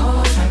same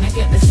old, trying to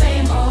get the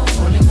same old,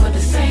 falling for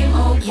the same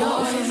old. You're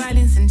all for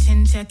violence and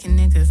chin checking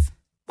niggas.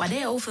 Why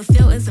they all for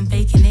filters and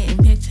baking it in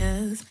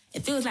pictures?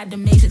 It feels like the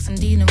Matrix, I'm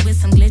dealing with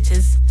some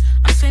glitches.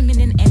 I'm swimming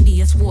in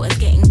envious waters,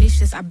 getting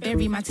vicious. I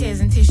bury my tears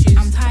in tissues.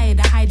 I'm tired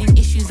of hiding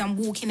issues. I'm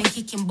walking and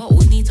kicking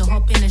bottles. Need to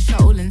hop in a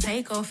shuttle and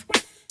take off.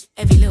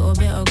 Every little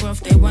bit of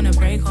growth they wanna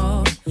break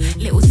off.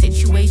 Little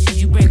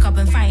situations you break up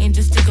and fighting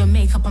just to go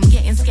make up. I'm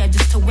getting scared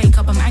just to wake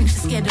up. I'm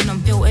anxious, scared and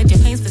unfiltered. Your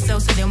pain's for sale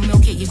so they'll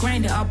milk it. You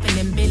grind it up and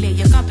then bill it.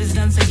 Your cup is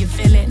done so you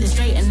fill it. The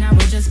straight and narrow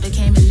just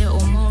became a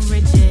little more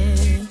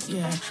rigid.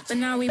 Yeah, but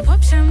now we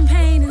pop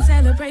champagne in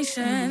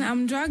celebration.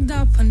 I'm drugged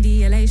up on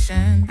the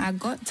elation. I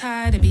got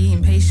tired of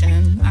being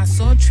patient. I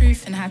saw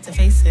truth and had to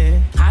face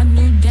it. I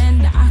knew then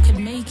that I could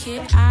make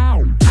it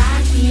out.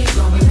 I keep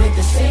going with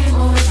the same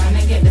old,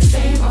 trying to get the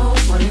same old,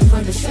 falling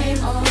for the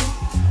same old.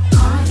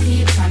 Can't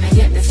keep trying to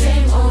get the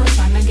same old,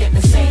 trying to get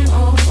the same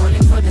old,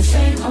 falling for the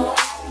same old.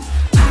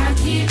 I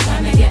keep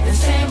trying to get the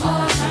same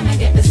old, trying to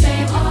get the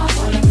same old,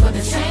 falling for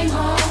the same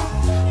old.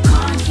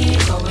 Can't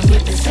keep going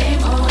with the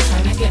same old,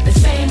 trying to get the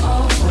same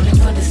old, falling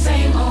for the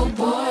same old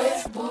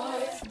boys.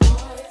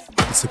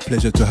 It's a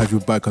pleasure to have you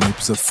back on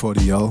episode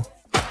 40, y'all.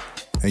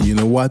 And you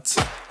know what?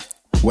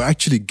 We're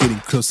actually getting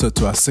closer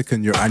to our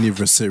 2nd year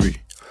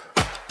anniversary.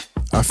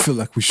 I feel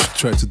like we should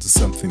try to do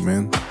something,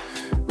 man.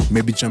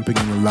 Maybe jumping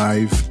in a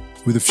live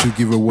with a few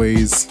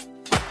giveaways.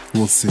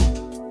 We'll see.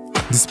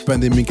 This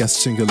pandemic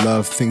has changed a lot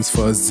of things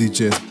for us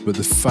DJs, but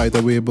the fact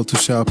that we're able to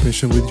share our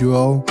passion with you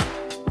all,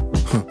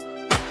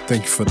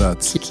 thank you for that.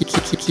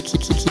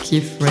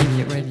 KIF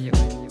Radio.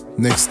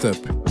 Next up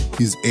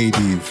is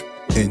A-Div,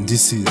 and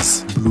this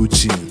is Blue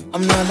Jean.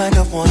 I'm not like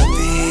I wanna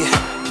be.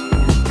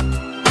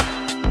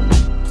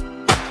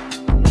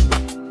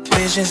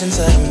 Visions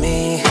inside of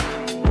me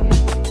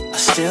are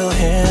still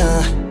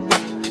here,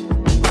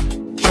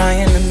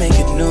 trying to make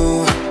it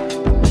new.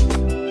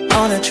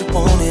 All that you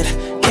wanted,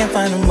 can't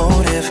find a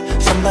motive.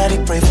 Somebody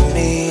pray for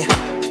me,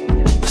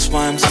 that's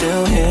why I'm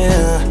still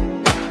here.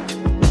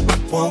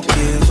 Won't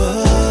give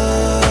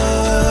up.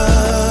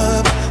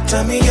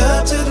 Tie me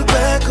up to the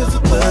back of the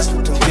bus,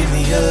 but don't beat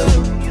me up.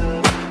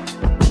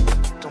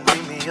 Don't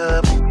beat me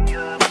up.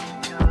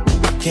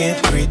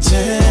 Can't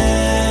pretend.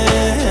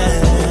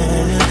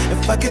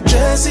 If I could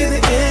just see the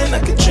end, I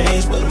could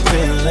change what I'm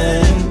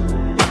feeling.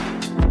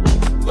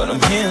 But I'm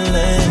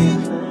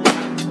healing.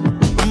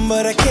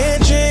 But I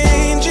can't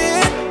change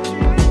it.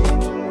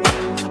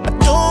 I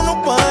don't know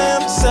why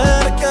I'm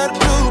sad, I got a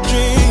blue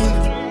dream.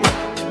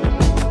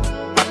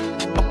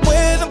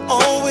 Where I'm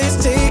always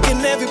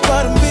taking every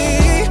part of me.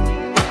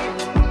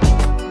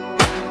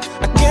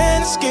 I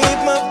can't escape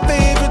my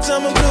favorites,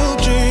 I'm my blue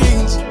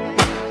dreams.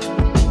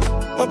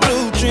 My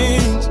blue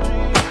dreams,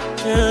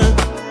 yeah.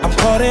 I'm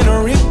caught in a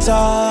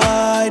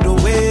riptide, a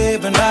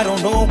wave, and I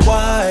don't know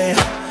why.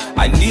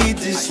 I need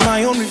this,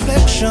 my own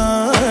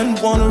reflection.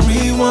 Wanna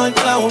rewind,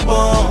 flower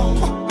bomb.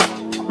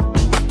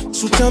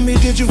 So tell me,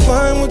 did you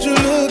find what you're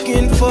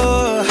looking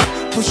for?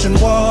 Pushing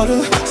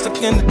water,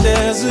 stuck in the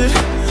desert.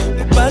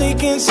 Nobody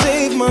can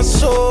save my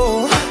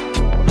soul.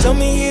 Tell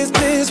me, is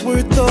this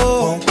worth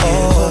all? Won't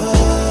give up.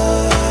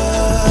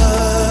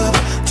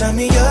 Tie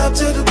me up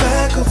to the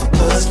back of a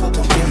bus, but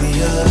don't beat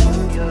me up.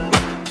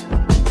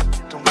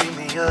 Don't beat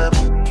me up.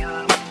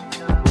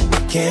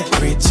 Can't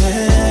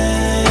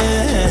pretend.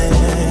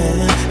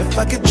 If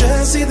I could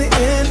just see the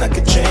end, I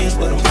could change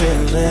what I'm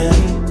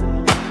feeling.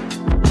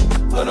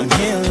 But I'm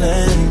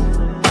healing.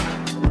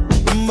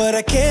 But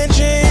I can't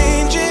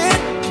change it.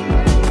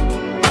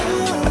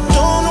 I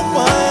don't know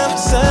why I'm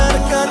sad, I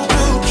got a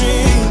blue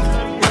dream.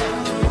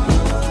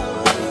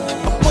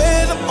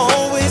 Where I'm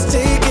always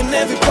taking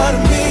every part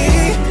of me.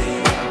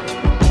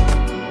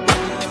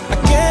 I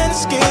can't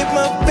escape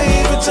my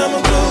favorites, I'm my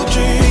blue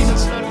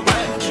dreams.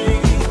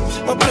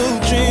 My blue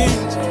dreams.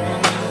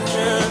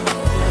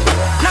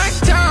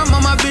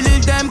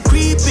 Them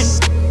creeping,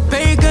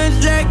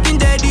 pagans lurking,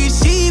 they're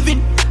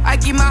deceiving. I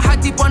keep my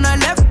heart deep on the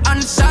left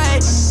hand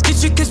side.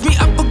 Did you kiss me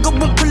up or go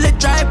and pull a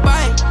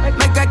drive-by?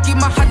 Make I keep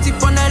my heart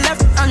deep on the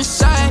left hand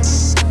side.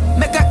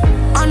 Make I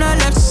on the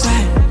left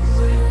side.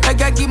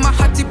 Make I keep my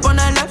heart deep on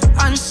the left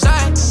hand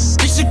side.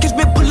 Did you kiss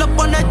me, pull up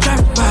on a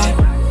drive-by?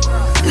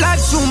 Life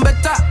soon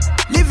better,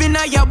 living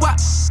a yawa,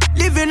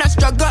 living a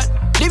struggle,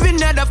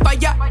 living at the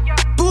fire.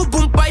 Boom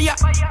boom fire,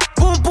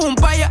 boom boom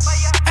fire.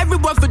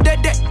 Everyone for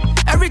dead,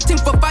 everything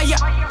for fire.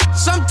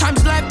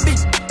 Sometimes life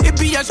is, it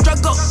be a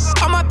struggle.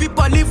 All my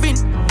people living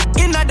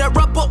in the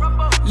rubble,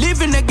 living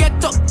live in the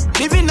ghetto,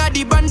 living at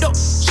the bando.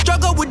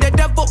 Struggle with the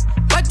devil,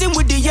 fighting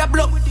with the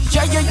diablo.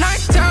 Yeah,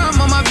 night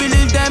time, I'ma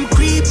believe them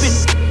creeping.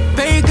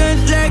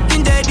 Pagans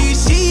lurking, they're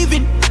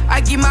deceiving.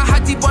 I give my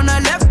heart deep on the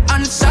left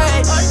hand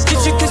side.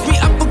 If you kiss me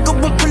up, I go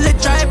and pull a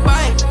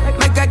drive-by.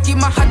 Make I keep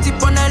my heart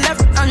deep on the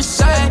left hand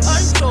side.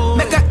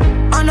 Make I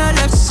on the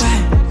left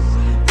side.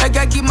 Make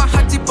I keep my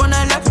heart deep on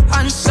the left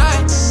hand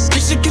side.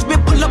 If you kiss me,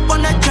 pull up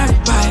on a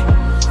drive-by.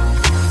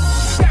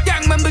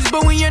 Gang members,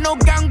 but we ain't no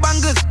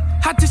gangbangers.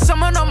 Had to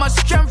summon all my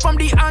strength from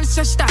the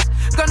ancestors.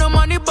 Got no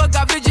money, but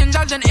got visions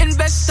as an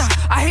investor.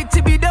 I hate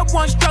to be the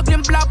one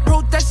struggling black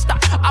protester.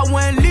 I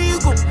went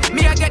legal,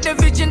 me I get the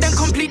vision, then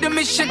complete the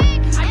mission.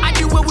 I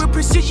do it with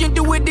precision,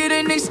 do it in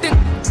an instant.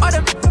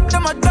 Other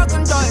them a dog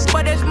and dog,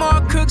 but there's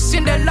more cooks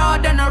in the law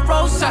than a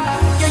rosa.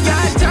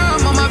 Yeah,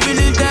 time, I'ma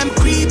believe them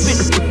creeping.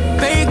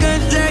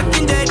 Pagans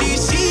lurking, they're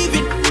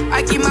deceiving.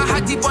 I keep my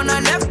heart deep on the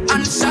left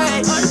hand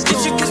side.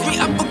 If you kiss me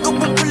up, I go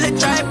and pull a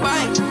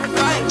drive-by.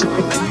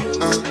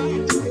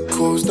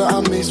 Calls that I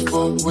miss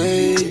for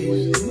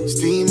waves,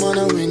 steam on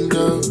a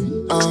window,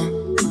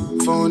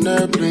 phone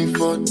airplane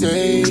for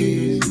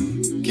days.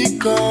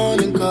 Keep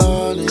calling,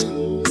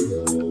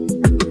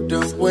 the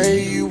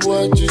way you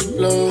are just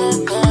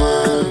blows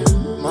my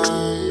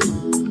mind.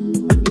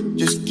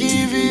 Just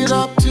give it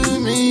up to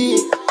me,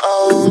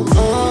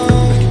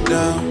 Break it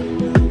down,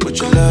 what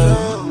you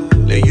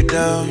love, lay you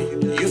down,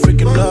 you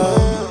freaking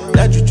love.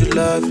 That's what you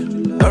love,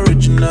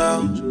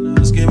 original,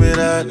 let's give it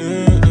that,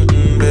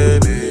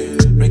 baby.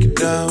 Break it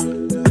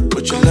down,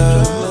 what you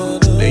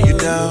love, lay you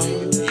down,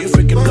 you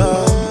freaking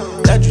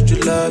love. That's what you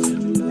love,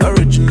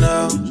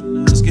 original,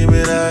 let's give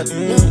it that,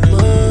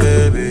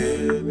 baby.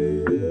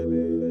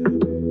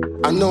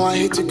 I know I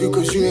hate to go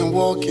cause you ain't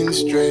walking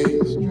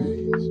straight.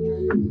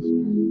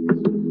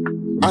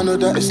 I know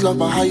that it's love,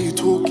 but how you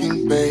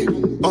talking, babe?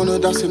 Oh no,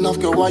 that's enough,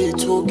 girl, why you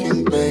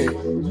talking, babe?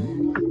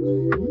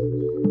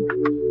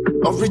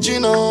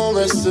 Original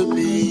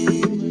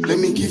recipe, let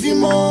me give you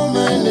more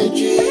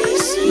energy,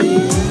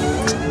 see.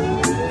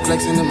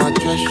 Flexing in my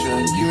dress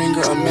shirt, you ain't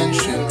got a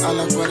mention. I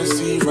like what I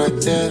see right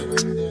there.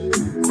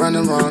 Run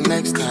around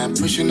next time,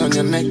 pushing on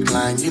your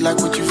neckline. You like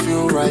what you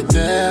feel right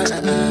there.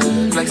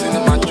 Flexing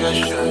in my dress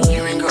shirt,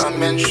 you ain't got a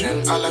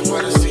mention. I like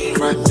what I see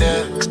right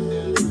there.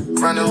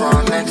 Run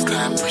around next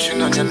time,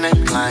 pushing on your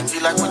neckline.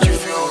 You like what you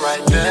feel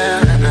right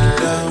there.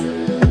 Down,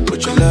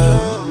 what you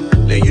love,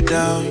 lay you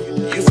down,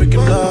 you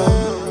freaking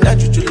love.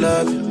 That's what you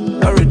love,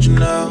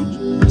 original.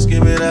 Let's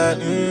give it that,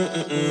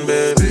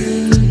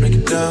 baby. Break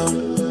it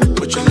down.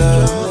 What you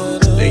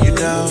love, lay you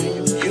down,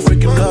 you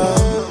freaking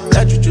love.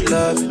 That's what you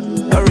love,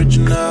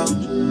 original.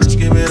 Let's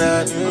give it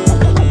that,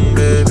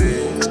 baby.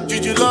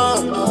 Juju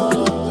love,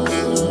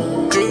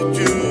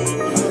 Juju.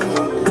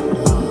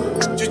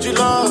 Juju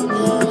love,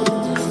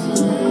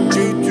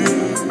 Juju.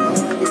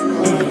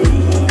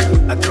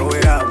 I throw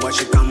it out,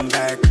 watch it come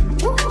back.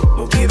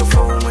 More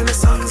beautiful when the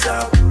sun's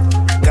out.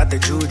 Got the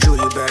juju,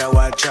 you better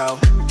watch out.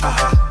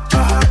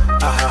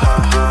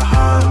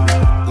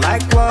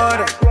 Like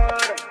water.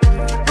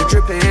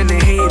 Dripping in the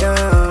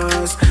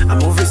haters. I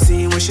move the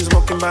scene when she's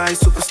walking by,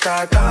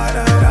 superstar.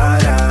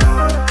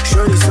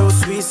 Shorty so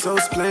sweet, so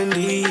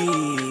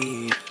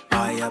splendid.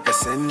 Aya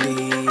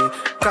Pesendi.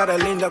 Cara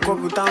linda,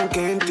 corpo tão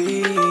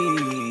quente.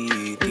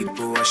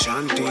 Tipo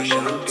Ashanti.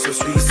 So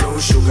sweet, so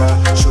sugar,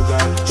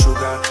 sugar,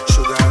 sugar,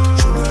 sugar,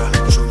 sugar,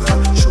 sugar,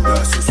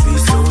 sugar. So sweet,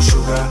 so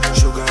sugar,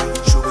 sugar,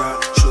 sugar,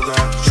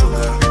 sugar,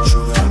 sugar,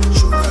 sugar,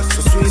 sugar.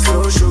 So sweet, so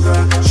sugar,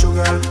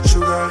 sugar,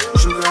 sugar,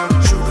 sugar,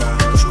 sugar.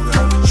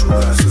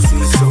 So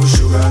sweet, so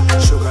sugar,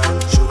 sugar,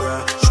 sugar,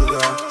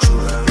 sugar,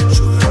 sugar,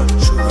 sugar,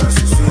 sugar.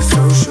 So sweet,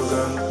 so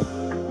sugar.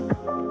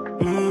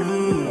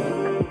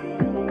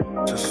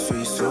 So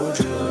sweet, so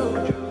sugar.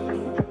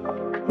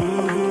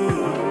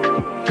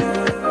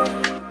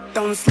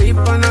 Don't sleep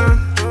on her.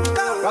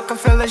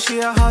 Rockefeller, she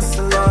a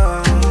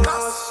hustler.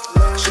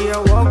 She a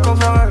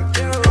walkover.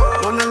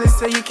 Mona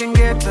Lisa, you can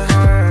get to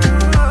her.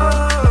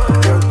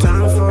 Your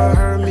time for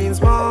her means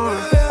more.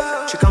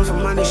 She comes for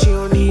money, she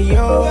don't need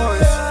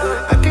yours.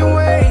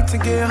 Wait to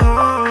get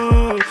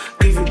home.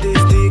 Give you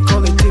this dick,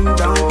 call it Tim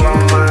down. All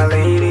my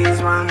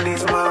ladies run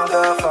this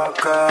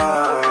motherfucker.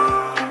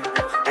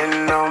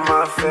 And all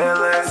my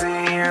fellas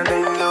in here,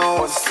 they know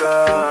what's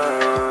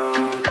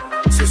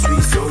up. So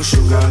sweet, so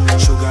sugar,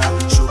 sugar,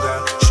 sugar,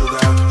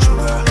 sugar,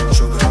 sugar,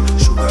 sugar,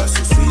 sugar.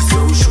 So sweet, so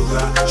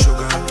sugar,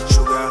 sugar,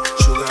 sugar,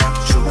 sugar,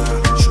 sugar,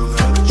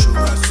 sugar,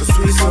 sugar. So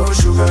sweet, so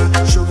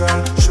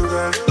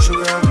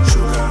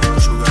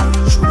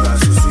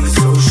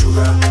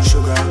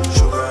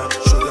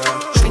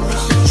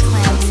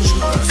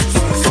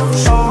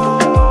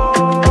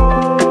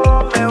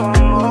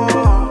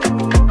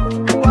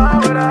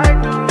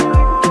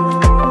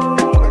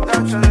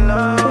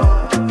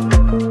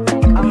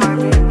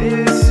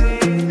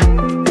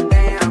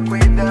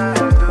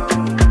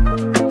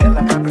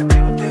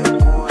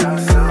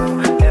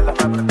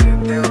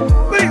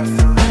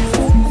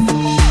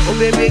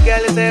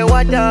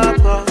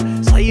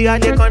you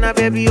at the corner,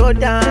 baby, oh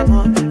damn,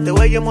 oh. The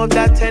way you move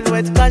that 10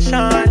 with caution,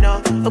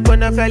 oh.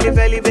 Open a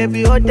felly,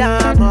 baby, oh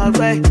damn, oh.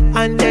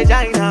 And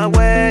designer,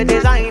 wear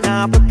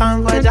designer, put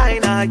on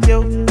vagina,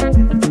 yo.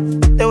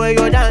 The way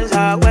you dance,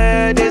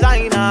 wear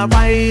designer,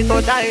 fight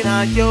or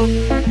China, yo.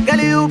 Girl,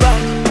 you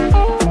back,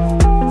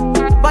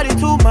 body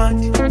too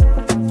much,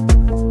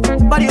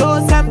 body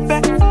oh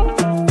sempe,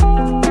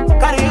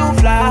 carry you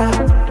fly.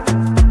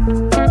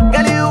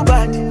 Girl, you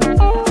bad,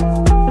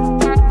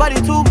 body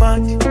too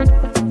much,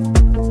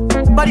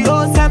 body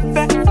oh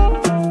sempe,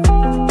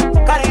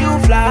 carry you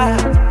fly.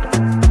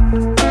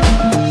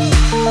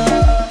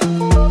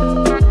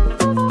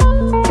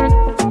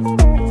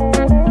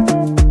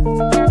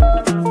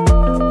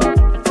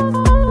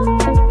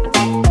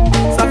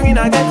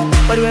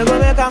 But we go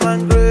make a man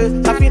grow.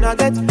 Safina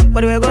get,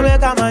 but we go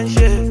make a man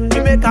shake.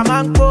 You make a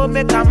man go,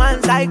 make a man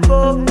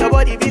psycho. Your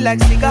body be like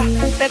cigar,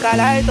 make a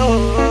light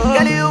oh.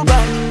 Girl, you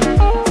bad,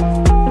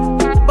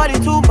 body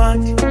too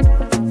much,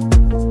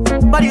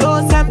 body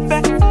oh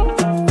sempe,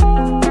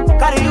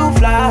 carry you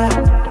fly.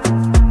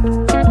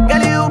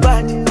 Girl, you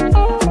bad,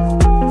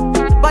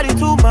 body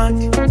too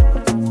much,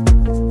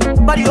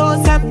 body oh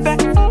sempe,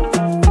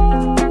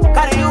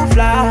 carry you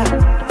fly.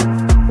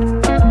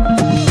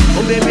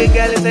 Baby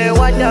girl, say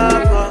what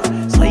up,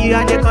 so you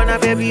at the corner,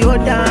 baby, oh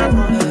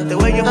damn, the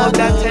way you move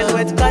that 10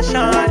 with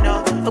caution,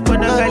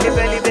 open a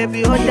belly,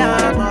 baby, oh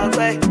damn,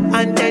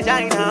 and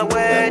designer,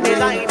 wear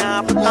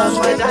designer, put on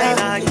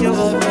designer, yo.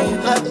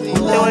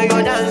 The way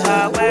you dance,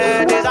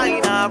 wear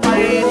designer,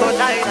 fight or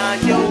China,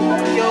 yo.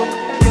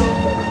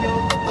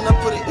 When I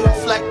put it in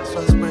flight, so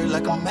I spray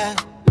like a man.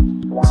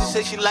 She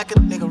say she like a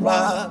nigga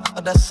rock,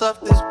 or that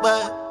soft is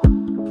wet.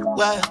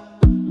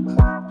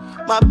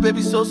 My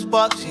baby so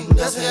spark, she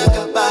doesn't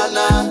have a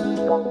banana.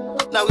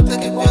 Now we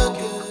take it real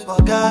good for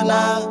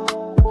Ghana,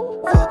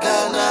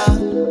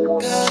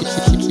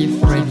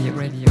 KIF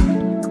Radio.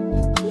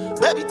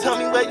 Baby, tell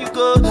me where you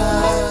go.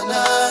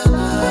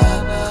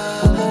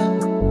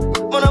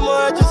 Mon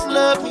amour, just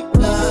love me.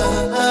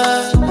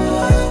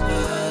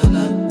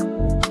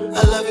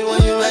 I love you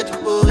when you ride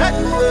your boat.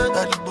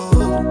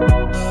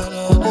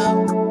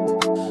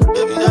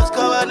 Baby, just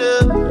come on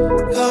up.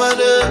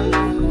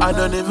 I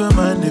don't even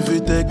mind if you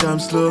take time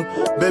slow.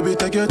 Baby,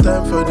 take your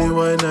time for the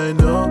wine, I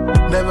know.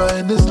 Never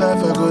in this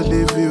life I go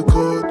leave you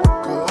cold.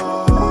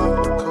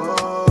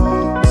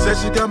 Said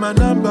she got my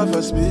number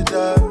for speed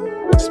dial.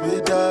 Said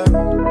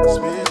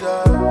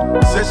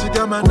she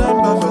got my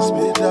number for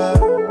speed dial.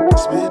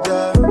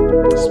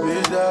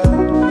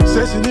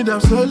 Said she need them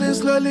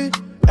slowly.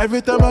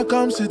 Every time I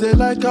come, she they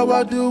like how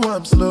I do,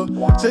 I'm slow.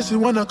 Said she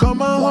wanna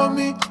come and hold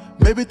me.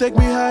 Maybe take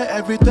me high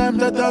every time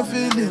that I'm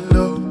feeling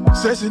low.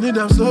 Say she need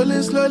them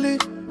slowly.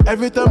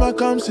 Every time I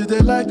come, she they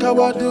like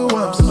how I do,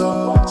 I'm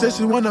slow. Say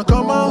she wanna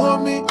come and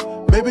hold me.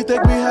 Maybe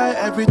take me high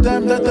every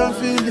time that I'm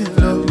feeling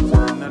low.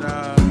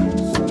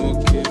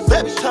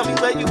 Baby, tell me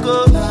where you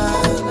go.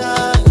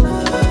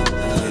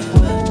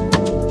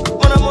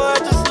 When I'm more,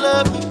 just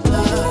love me.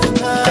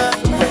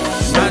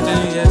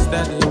 Imagine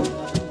yesterday,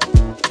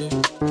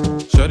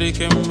 Shorty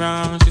came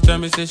round, she told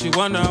me say she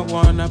wanna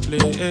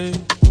play.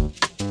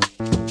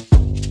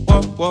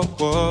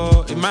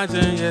 Whoa,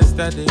 imagine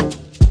yesterday.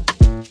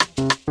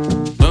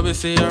 Nobody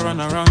say I run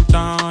around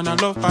town, I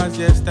love past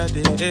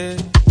yesterday.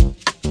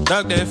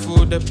 Dog their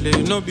food, they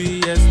play, no be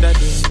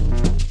yesterday.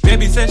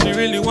 Baby said she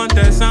really want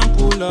a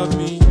sample of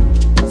me.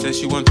 Said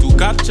she want to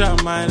capture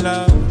my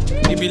love.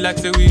 It be like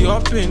say we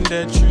up in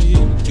the tree,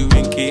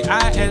 doing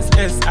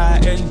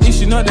KISSIN. If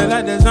she know they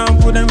like the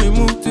sample, then we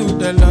move to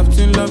the love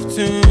team.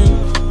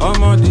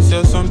 Omar, this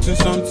is something.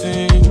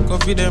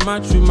 Coffee they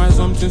match with my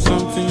something.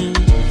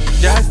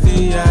 Just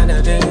the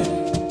other day,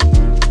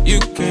 you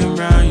came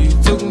round, you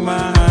took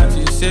my heart,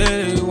 you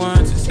said you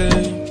want to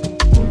stay.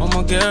 Oh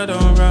my girl,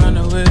 don't run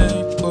away.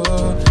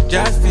 Oh,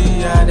 just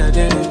the other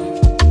day,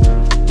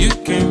 you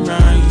came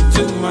round, you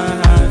took my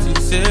heart, you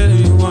said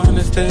you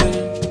wanna stay.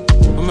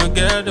 Oh my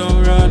girl,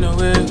 don't run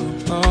away.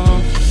 Oh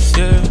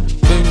yeah,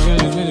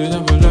 baby,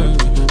 type of love.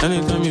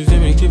 Anytime you see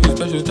me, give you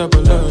special type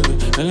of love.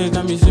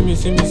 Anytime you see me on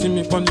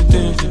the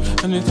tension.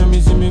 Anytime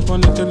you see me on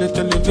the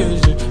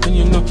television. And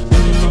you know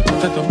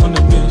that I'm on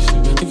a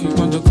mission. If you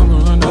want to come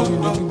around, I'll be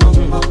looking for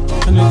me.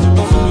 Anytime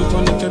you see me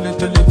on the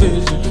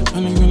television.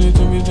 And you gonna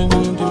tell me that you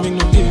don't make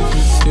no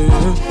difference.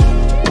 Yeah.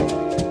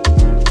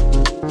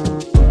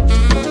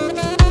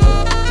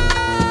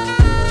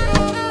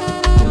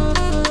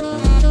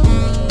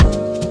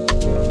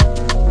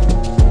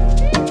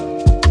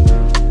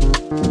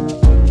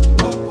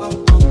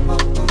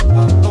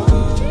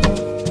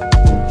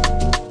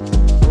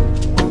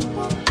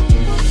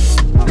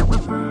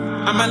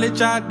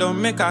 Child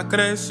don't make her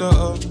crazy, so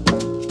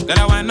girl,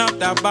 I wind up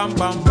that bam.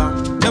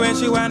 The way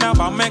she wind up,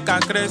 I make her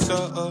crazy,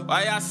 so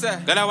why I say,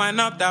 girl, I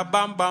wind up that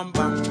bam.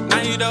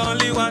 Now you the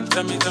only one,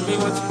 tell me what you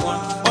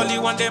want. Only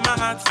one day my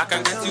heart, I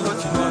can get you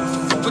what you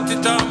want. Put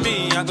it on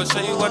me, I go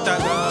show you what I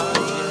got.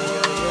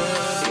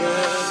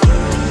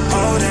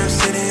 Oh, damn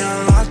city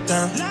on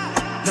lockdown.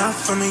 Not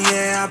for me,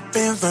 yeah, I've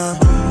been found.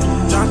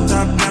 Drop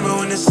top,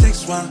 never in the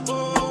 6-1.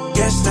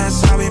 Guess that's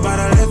how we bout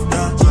to live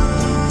now.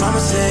 Mama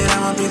said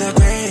I'ma be the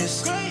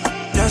greatest.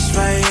 That's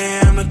right,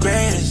 yeah, I'm the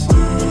greatest.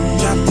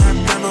 Drop top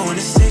number when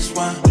it's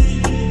 6-1.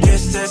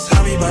 Guess that's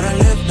how we bout to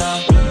live now.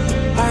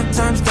 Hard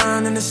times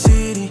down in the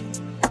city.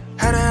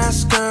 Had to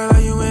ask, girl,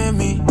 are you with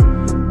me?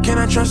 Can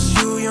I trust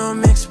you? You're a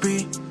mixed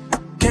breed.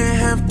 Can't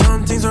have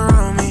dumb things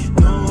around me.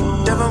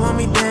 Devil want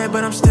me dead,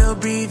 but I'm still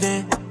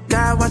breathing.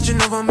 God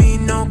watching over me,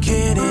 no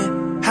kidding.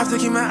 Have to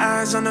keep my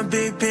eyes on the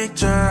big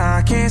picture.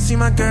 I can't see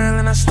my girl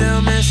and I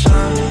still miss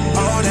her.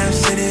 Oh, that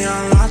city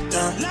on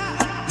lockdown.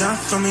 Not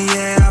for me,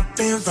 yeah, I've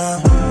been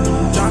round.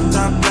 Drop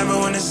top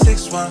level when it's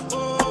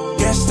 6-1.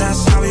 Guess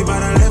that's how we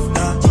bout to live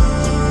now.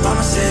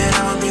 Mama said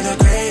I'ma be the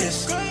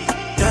greatest.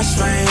 That's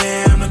right,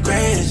 yeah, I'm the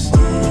greatest.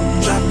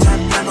 Drop top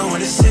level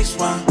when it's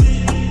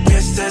 6-1.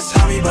 Guess that's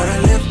how we bout to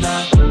live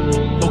now.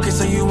 Okay,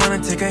 so you wanna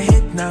take a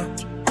hit now.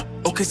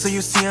 Okay, so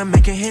you see I'm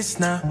making hits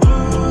now.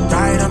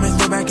 Ride on me,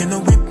 throw back in the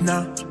whip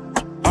now.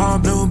 All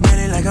blue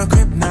belly like a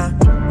grip now.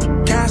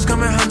 Cash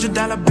coming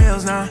 $100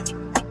 bills now.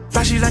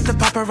 Flashy like the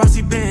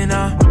paparazzi bin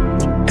now.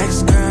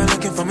 Ex-girl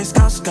looking for me,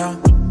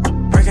 scout.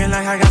 Breaking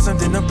like I got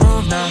something to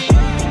prove now.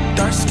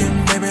 Dark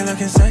skin, baby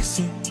looking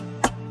sexy.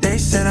 They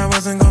said I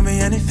wasn't gonna be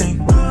anything.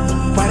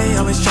 Why they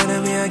always try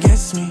to be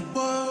against me?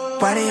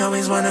 Why they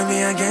always wanna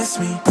be against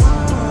me?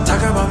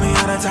 Talk about me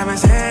all the time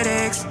as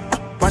headaches.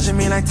 Watching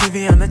me like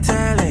TV on the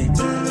telly.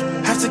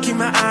 Have to keep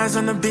my eyes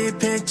on the big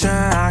picture.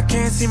 I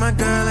can't see my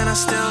girl and I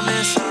still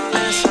miss her.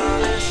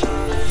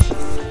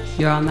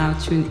 You are now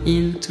tuned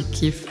in to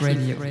KIF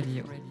Radio.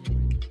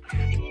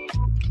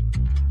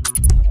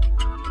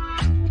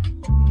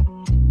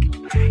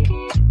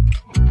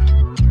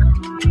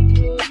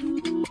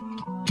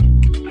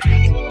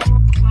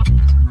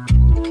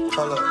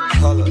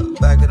 Hold up,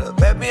 back it up.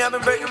 Baby, I've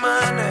been breaking my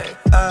neck.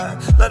 I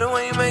love the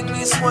way you make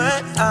me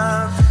sweat.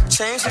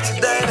 Changed it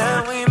today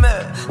that we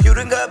met. You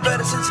done got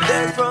better since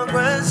today's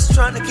progress.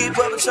 Trying to keep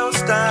up with your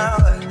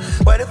style.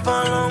 Waited for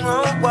a long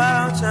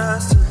while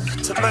just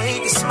to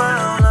make you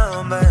smile,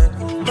 oh man.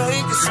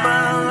 Make you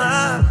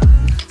smile,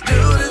 do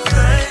the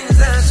things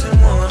that you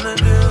wanna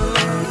do.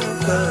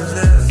 Cause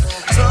there's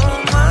so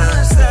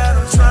much that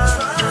I'm trying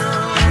to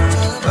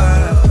do.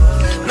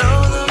 Know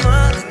the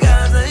money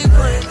guys ain't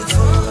playing the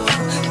fool,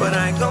 but I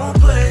ain't gon'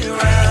 play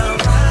around.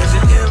 Cause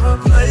you're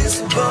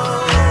irreplaceable,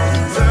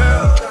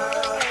 girl.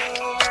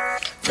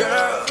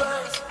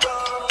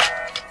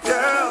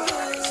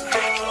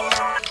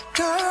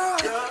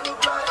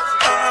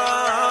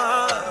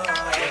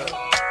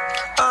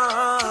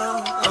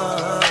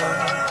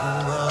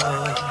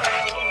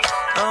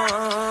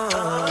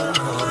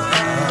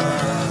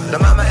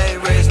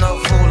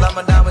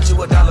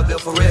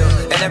 For real,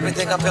 and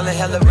everything I'm feeling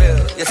hella real.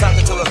 You're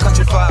talking to a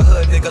country fried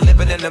hood nigga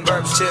living in them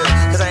burbs chill.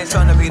 Cause I ain't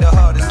trying to be the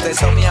hardest. They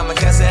told me I'm a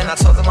cancer and I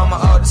told them I'm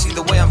an artist.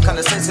 Either way I'm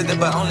kinda sensitive,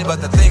 but only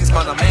about the things,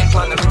 man. I'm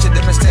inclined to reach a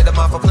different state of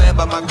mind for playing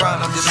by my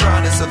grind. I'm just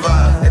trying to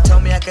survive. They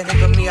told me I can't hit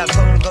with me, I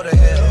told them go to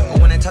hell. But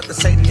when they talk to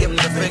Satan, give them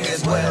the finger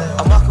as well.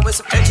 I'm walking with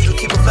some angels who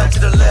keep it flat to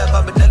the left.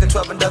 I've been ducking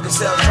 12 and ducking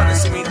cells trying to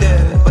see me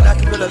dead, but I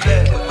can feel a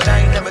lead, but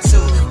I ain't never two.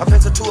 My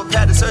pencil to a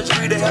pad of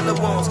surgery, the hella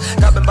wounds.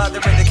 Got been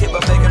bothering the kid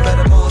by making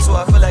better moves, so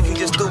I feel like he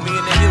just threw me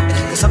in the youth.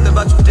 There's something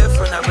about you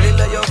different, I really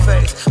love your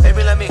face.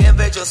 Maybe let me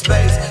invade your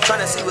space, trying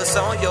to see what's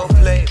on your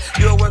plate.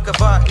 You a work of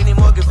art, any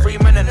Morgan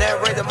Freeman and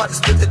narrator, might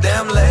just split the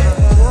damn leg.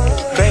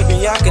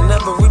 Baby, I can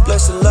never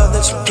replace the love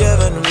that you've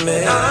given to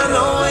me. I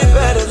know way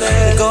better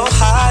than to go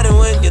hiding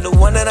when you're the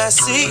one that I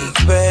seek,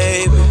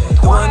 baby.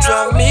 The one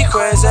driving me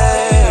crazy.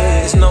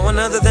 There's no one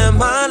other than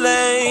my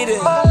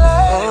lady.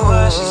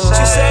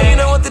 She say you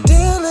know what the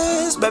deal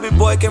is. Baby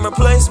boy can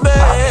replace me.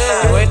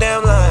 You ain't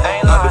damn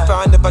lying. I'd be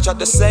fine if I tried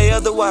to say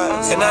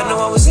otherwise. And I know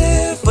I was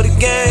here for the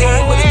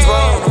game, but it's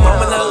wrong the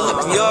moment I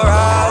look in your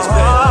eyes,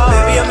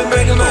 baby. I've been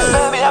breaking my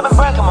heart.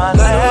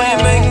 Like the way you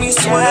make me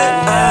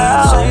sweat.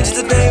 Change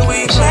the day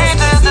we change.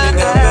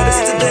 Got better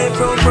since today,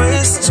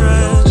 progress.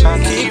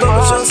 Trying to keep up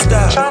with your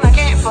style.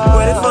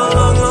 Waited for a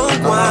long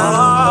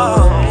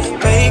while.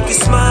 Make you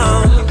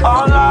smile.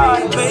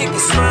 Make you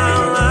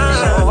smile.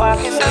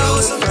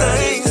 Do some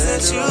things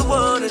that you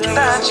wanna do.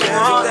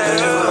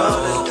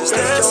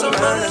 There's so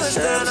much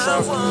that I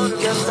want.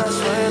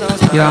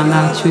 You are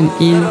now tuned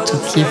in to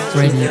KIF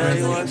Radio.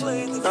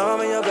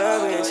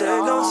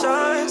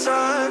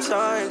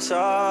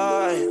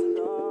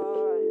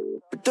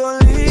 But don't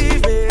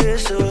leave me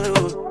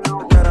solo. I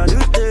gotta do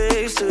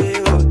things to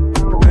you,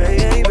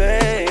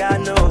 baby. I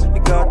know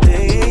you got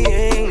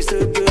things to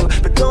do,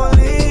 but don't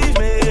leave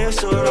me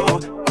solo.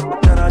 I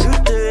gotta do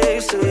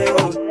things to you,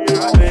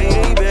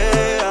 baby.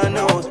 I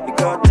know you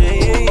got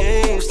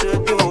things to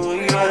do,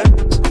 yeah.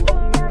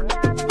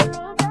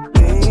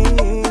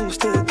 Things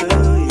to do,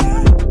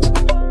 yeah.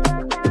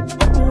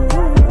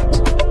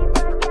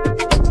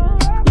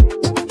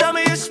 Tell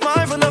me it's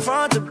mine from the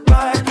front to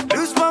back.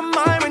 Lose my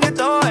mind when you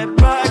throw it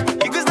back.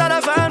 You can start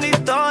a family,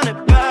 throwing it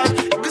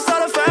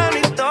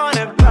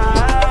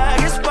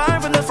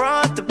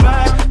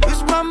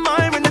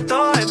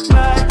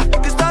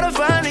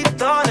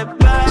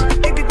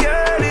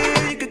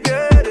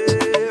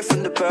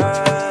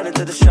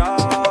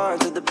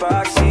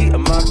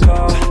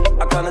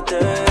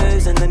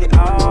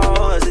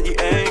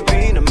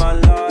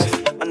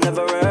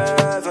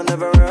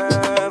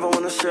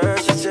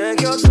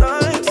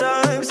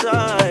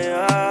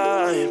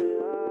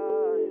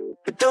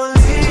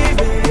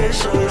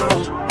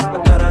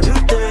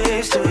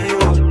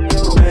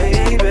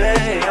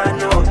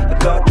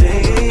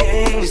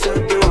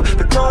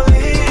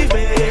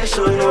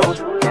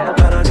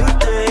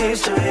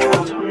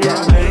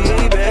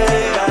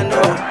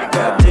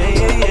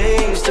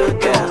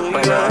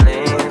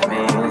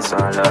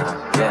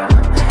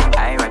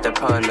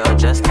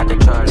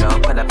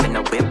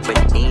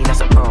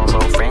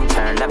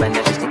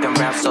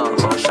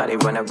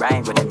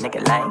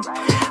like.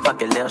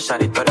 Fuck it, little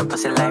shawty, throw the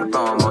pussy like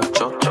Rome or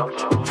choker.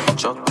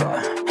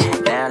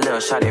 Damn, little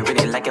shawty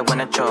really like it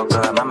when I choke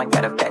her. Mama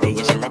got a fatty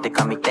and she like to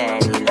call me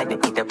daddy. Like to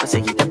eat the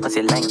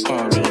pussy like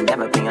candy.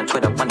 Never be on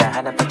Twitter, wonder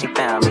how the fuck she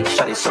found me.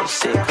 Shawty so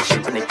sick, cause she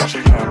really thought she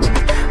had me.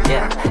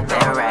 Yeah,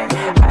 damn right,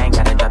 I ain't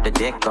gotta drop the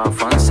dick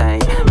off on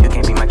sight. You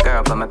can't be my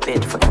girl, but my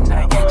bitch for the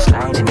night.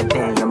 Slide in the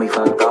thing, you me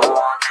for the gold.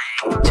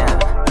 Yeah,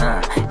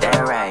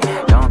 damn right.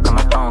 Don't call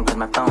my phone, cause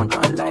my phone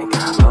don't like.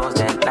 Hoes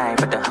that lie,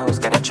 but the hoes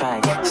gotta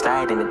try.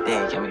 Slide in the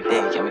thing, yummy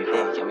dick, yummy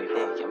dick, yummy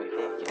dick, yummy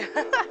dick.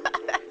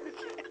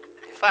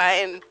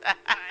 Fine.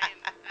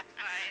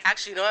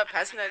 Actually, you know what?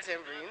 Passing that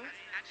tambourine.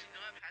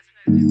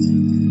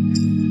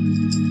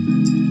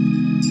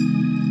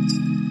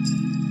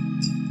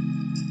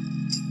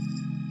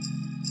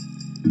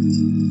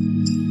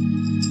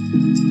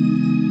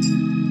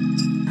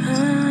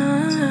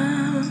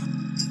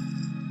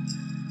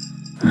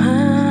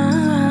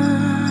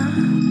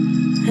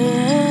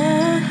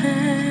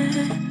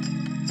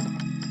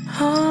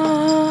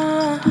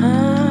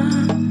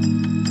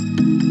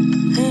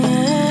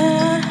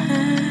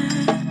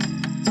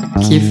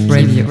 KIF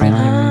Radio.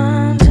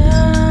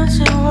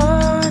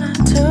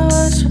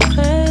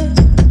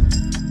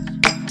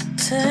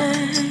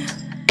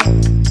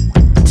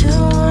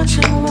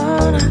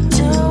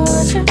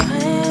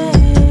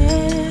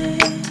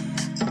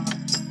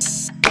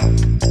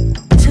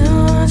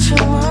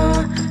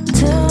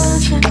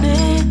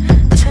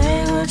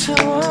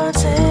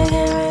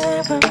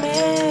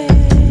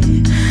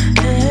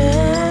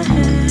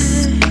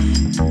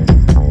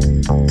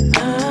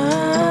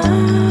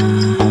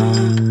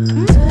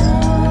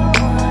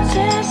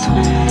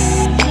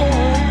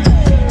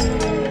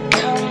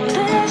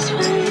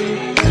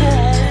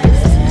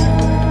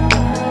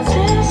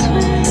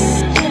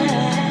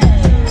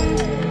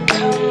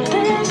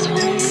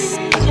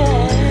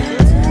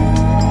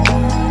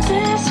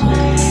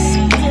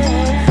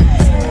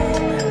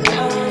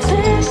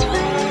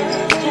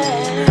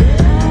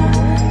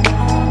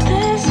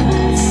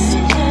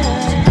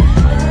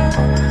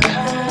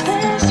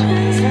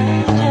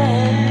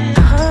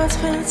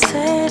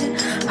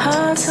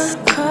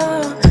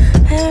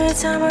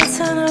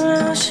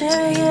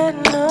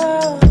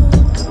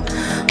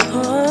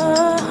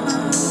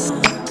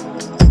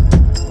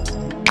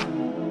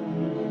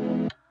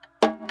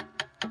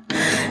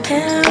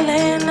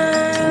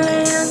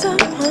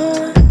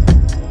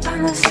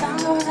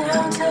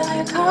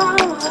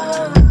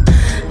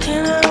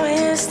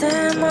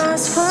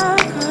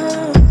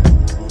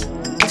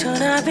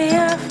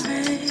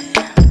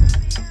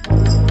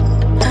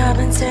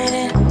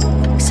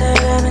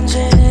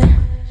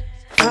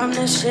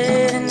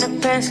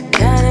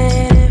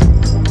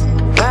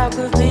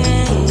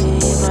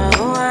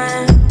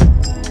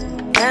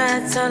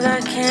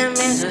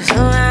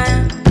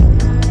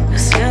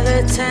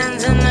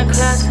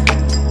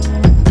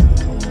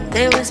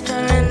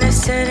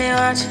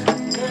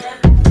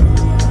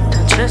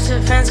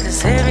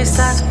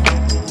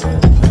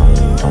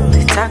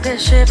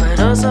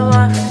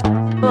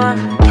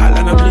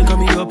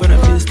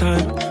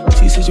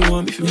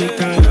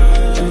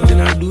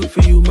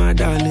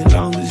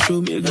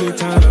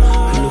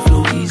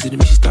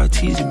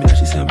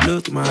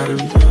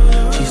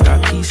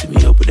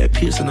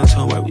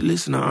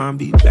 Listen to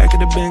R&B, back at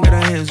the band, got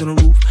our hands on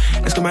the roof.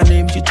 Asking my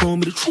name, she told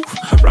me the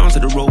truth. Rounds to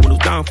the road when I was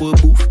down for a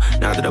booth.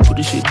 Now that I put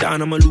this shit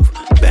down, I'm aloof.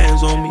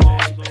 Bands on me.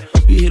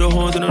 You hear the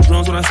horns and the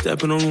drums when I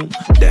step in the room.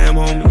 Damn,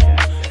 homie.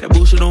 That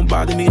bullshit don't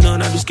bother me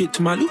none, I just get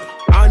to my loot.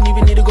 I don't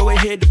even need to go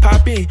ahead to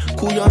pop in.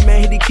 Cool young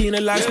man, hit the key in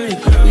the locksmith.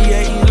 We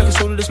at ease like a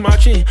soda that's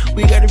marching.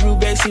 We got the real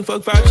vaccine,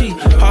 fuck 5G.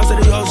 Pause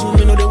that they all zoom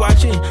in, know they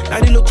watching. Now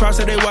they look cross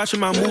that they watching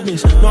my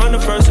movements. No, I'm the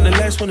first and the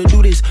last one to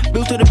do this.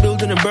 Built to the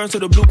building and burn to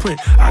the blueprint.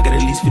 I got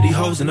at least 50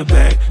 hoes in the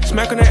bag.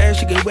 Smack on her ass,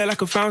 she get wet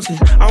like a fountain.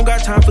 I don't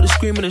got time for the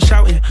screaming and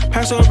shouting.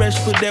 Pass her around,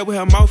 she put that where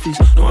her mouth is.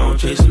 No, I don't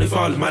chase them, they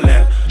fall in my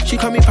lap. She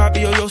call me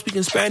Poppy, yo,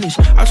 speaking Spanish.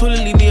 I told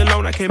her leave me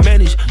alone, I can't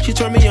manage. She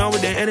turned me on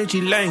with that energy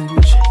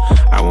language.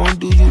 I won't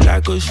do you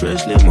like a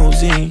stretch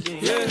limousine.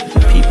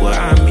 People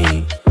I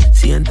mean,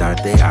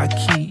 siéntate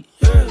aquí.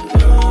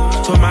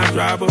 Told my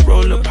driver,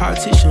 roll a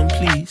partition,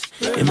 please.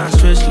 In my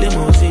stretch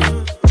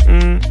limousine.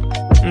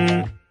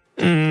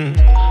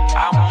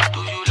 I won't do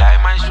you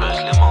like my stretch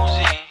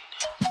limousine.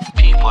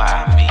 People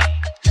I mean,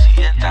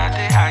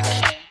 siéntate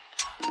aquí.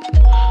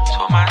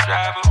 Told my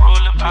driver,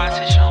 roll a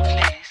partition,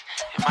 please.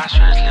 In my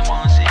stretch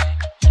limousine.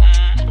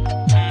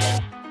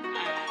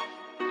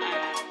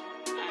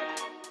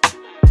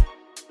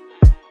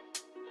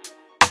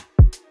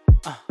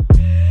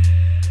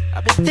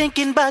 I've been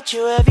thinking about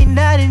you every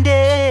night and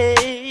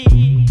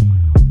day.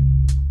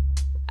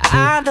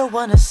 I don't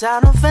wanna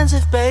sound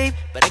offensive, babe,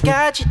 but I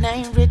got your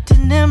name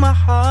written in my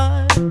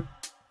heart.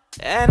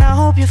 And I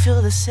hope you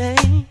feel the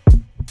same.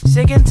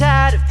 Sick and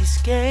tired of this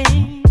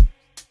game.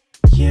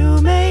 You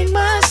make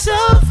my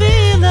soul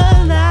feel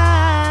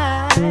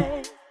alive.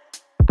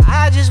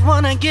 I just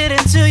wanna get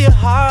into your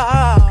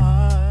heart.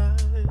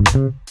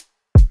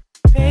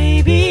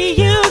 Baby,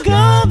 you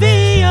gon'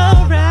 be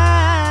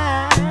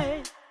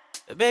alright.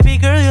 Baby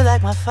girl, you like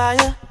like my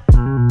fire.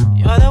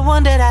 You're the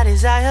one that I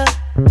desire.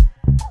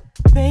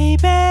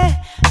 Baby,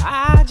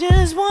 I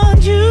just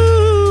want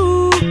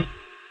you.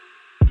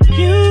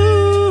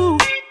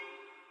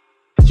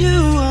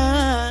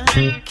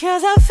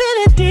 Cause I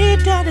feel it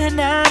deep down and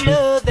I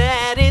know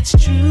that it's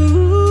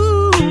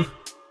true.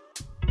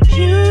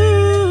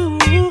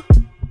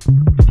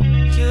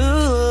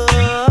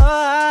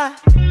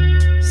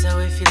 So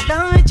if you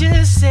love me,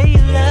 just say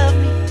you love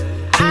me.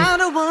 I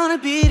don't wanna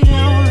be the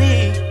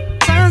only.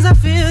 Times I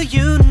feel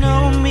you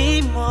know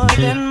me more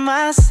than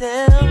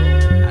myself.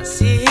 I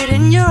see it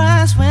in your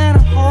eyes when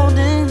I'm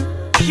holding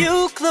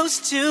you close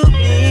to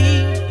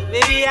me.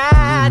 Baby,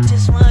 I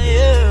just want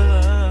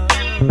you.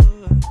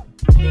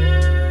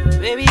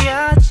 Baby,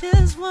 I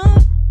just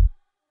want.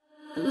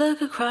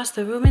 Look across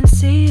the room and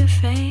see your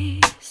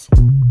face.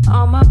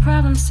 All my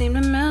problems seem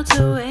to melt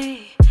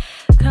away.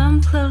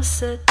 Come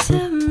closer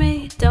to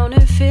me. Don't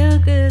it feel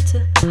good to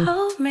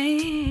hold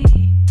me?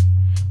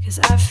 Cause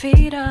I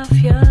feed off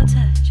your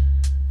touch.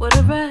 What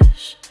a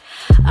rush.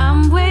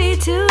 I'm way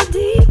too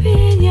deep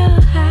in your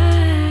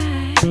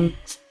eyes.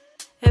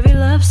 Every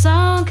love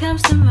song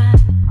comes to mind.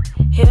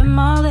 Hear them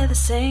all at the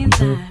same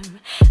time.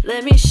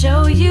 Let me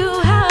show you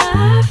how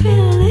I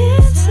feel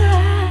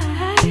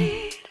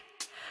inside.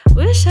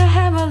 Wish I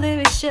had my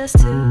lyrics just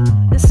to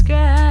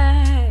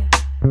describe.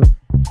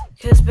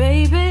 Cause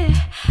baby,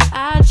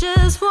 I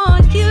just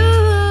want you.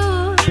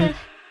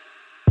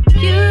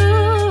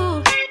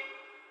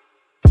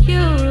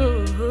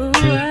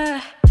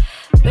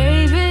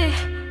 Baby,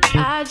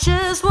 I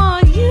just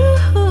want you.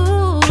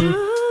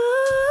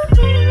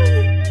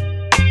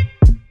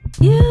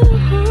 Yeah,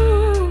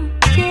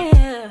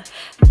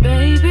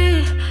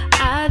 baby,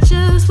 I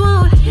just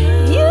want you.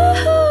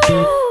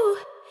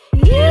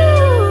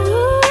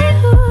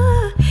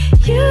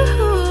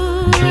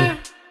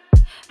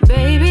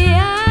 Baby,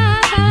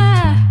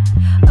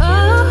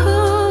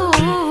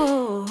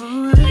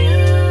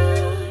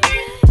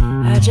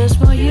 I just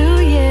want you,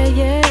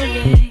 yeah.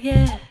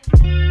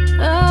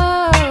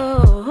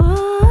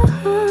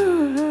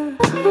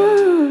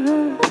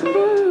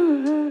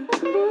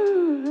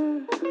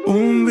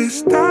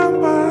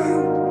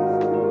 Onbestaanbaar,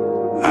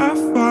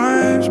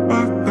 afwaarts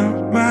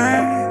pakken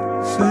mij.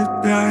 Ze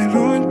draait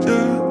rond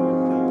je,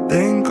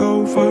 denk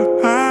over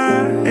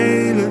haar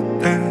hele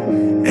tijd.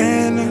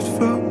 En het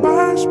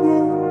verbaast me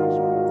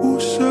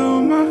hoe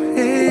ze me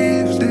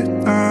heeft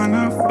zitten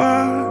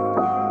afwaar.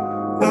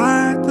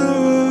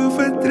 Laten we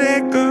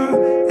vertrekken,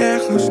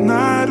 ergens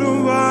naar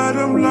een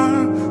warm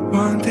land.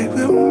 Want ik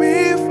wil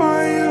meer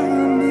van je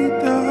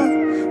genieten.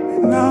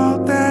 En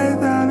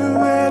altijd aan de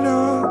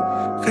wereld.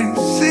 Geen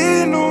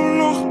zin om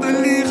nog te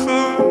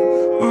liegen.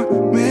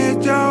 Want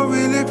met jou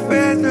wil ik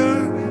verder.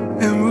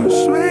 En we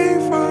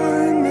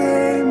zweven in de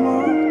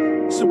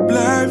hemel. Ze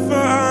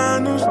blijven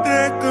aan ons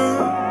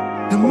trekken.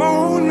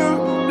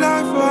 Demonen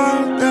blijven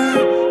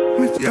altijd.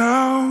 Met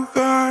jou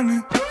kan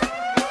ik verder.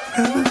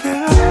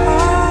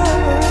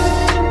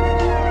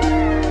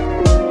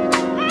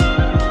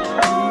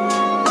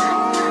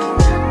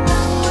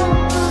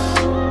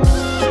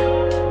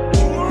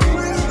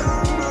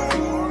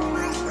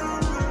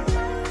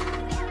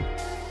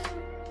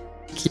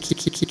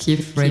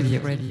 KIF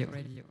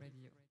Radio.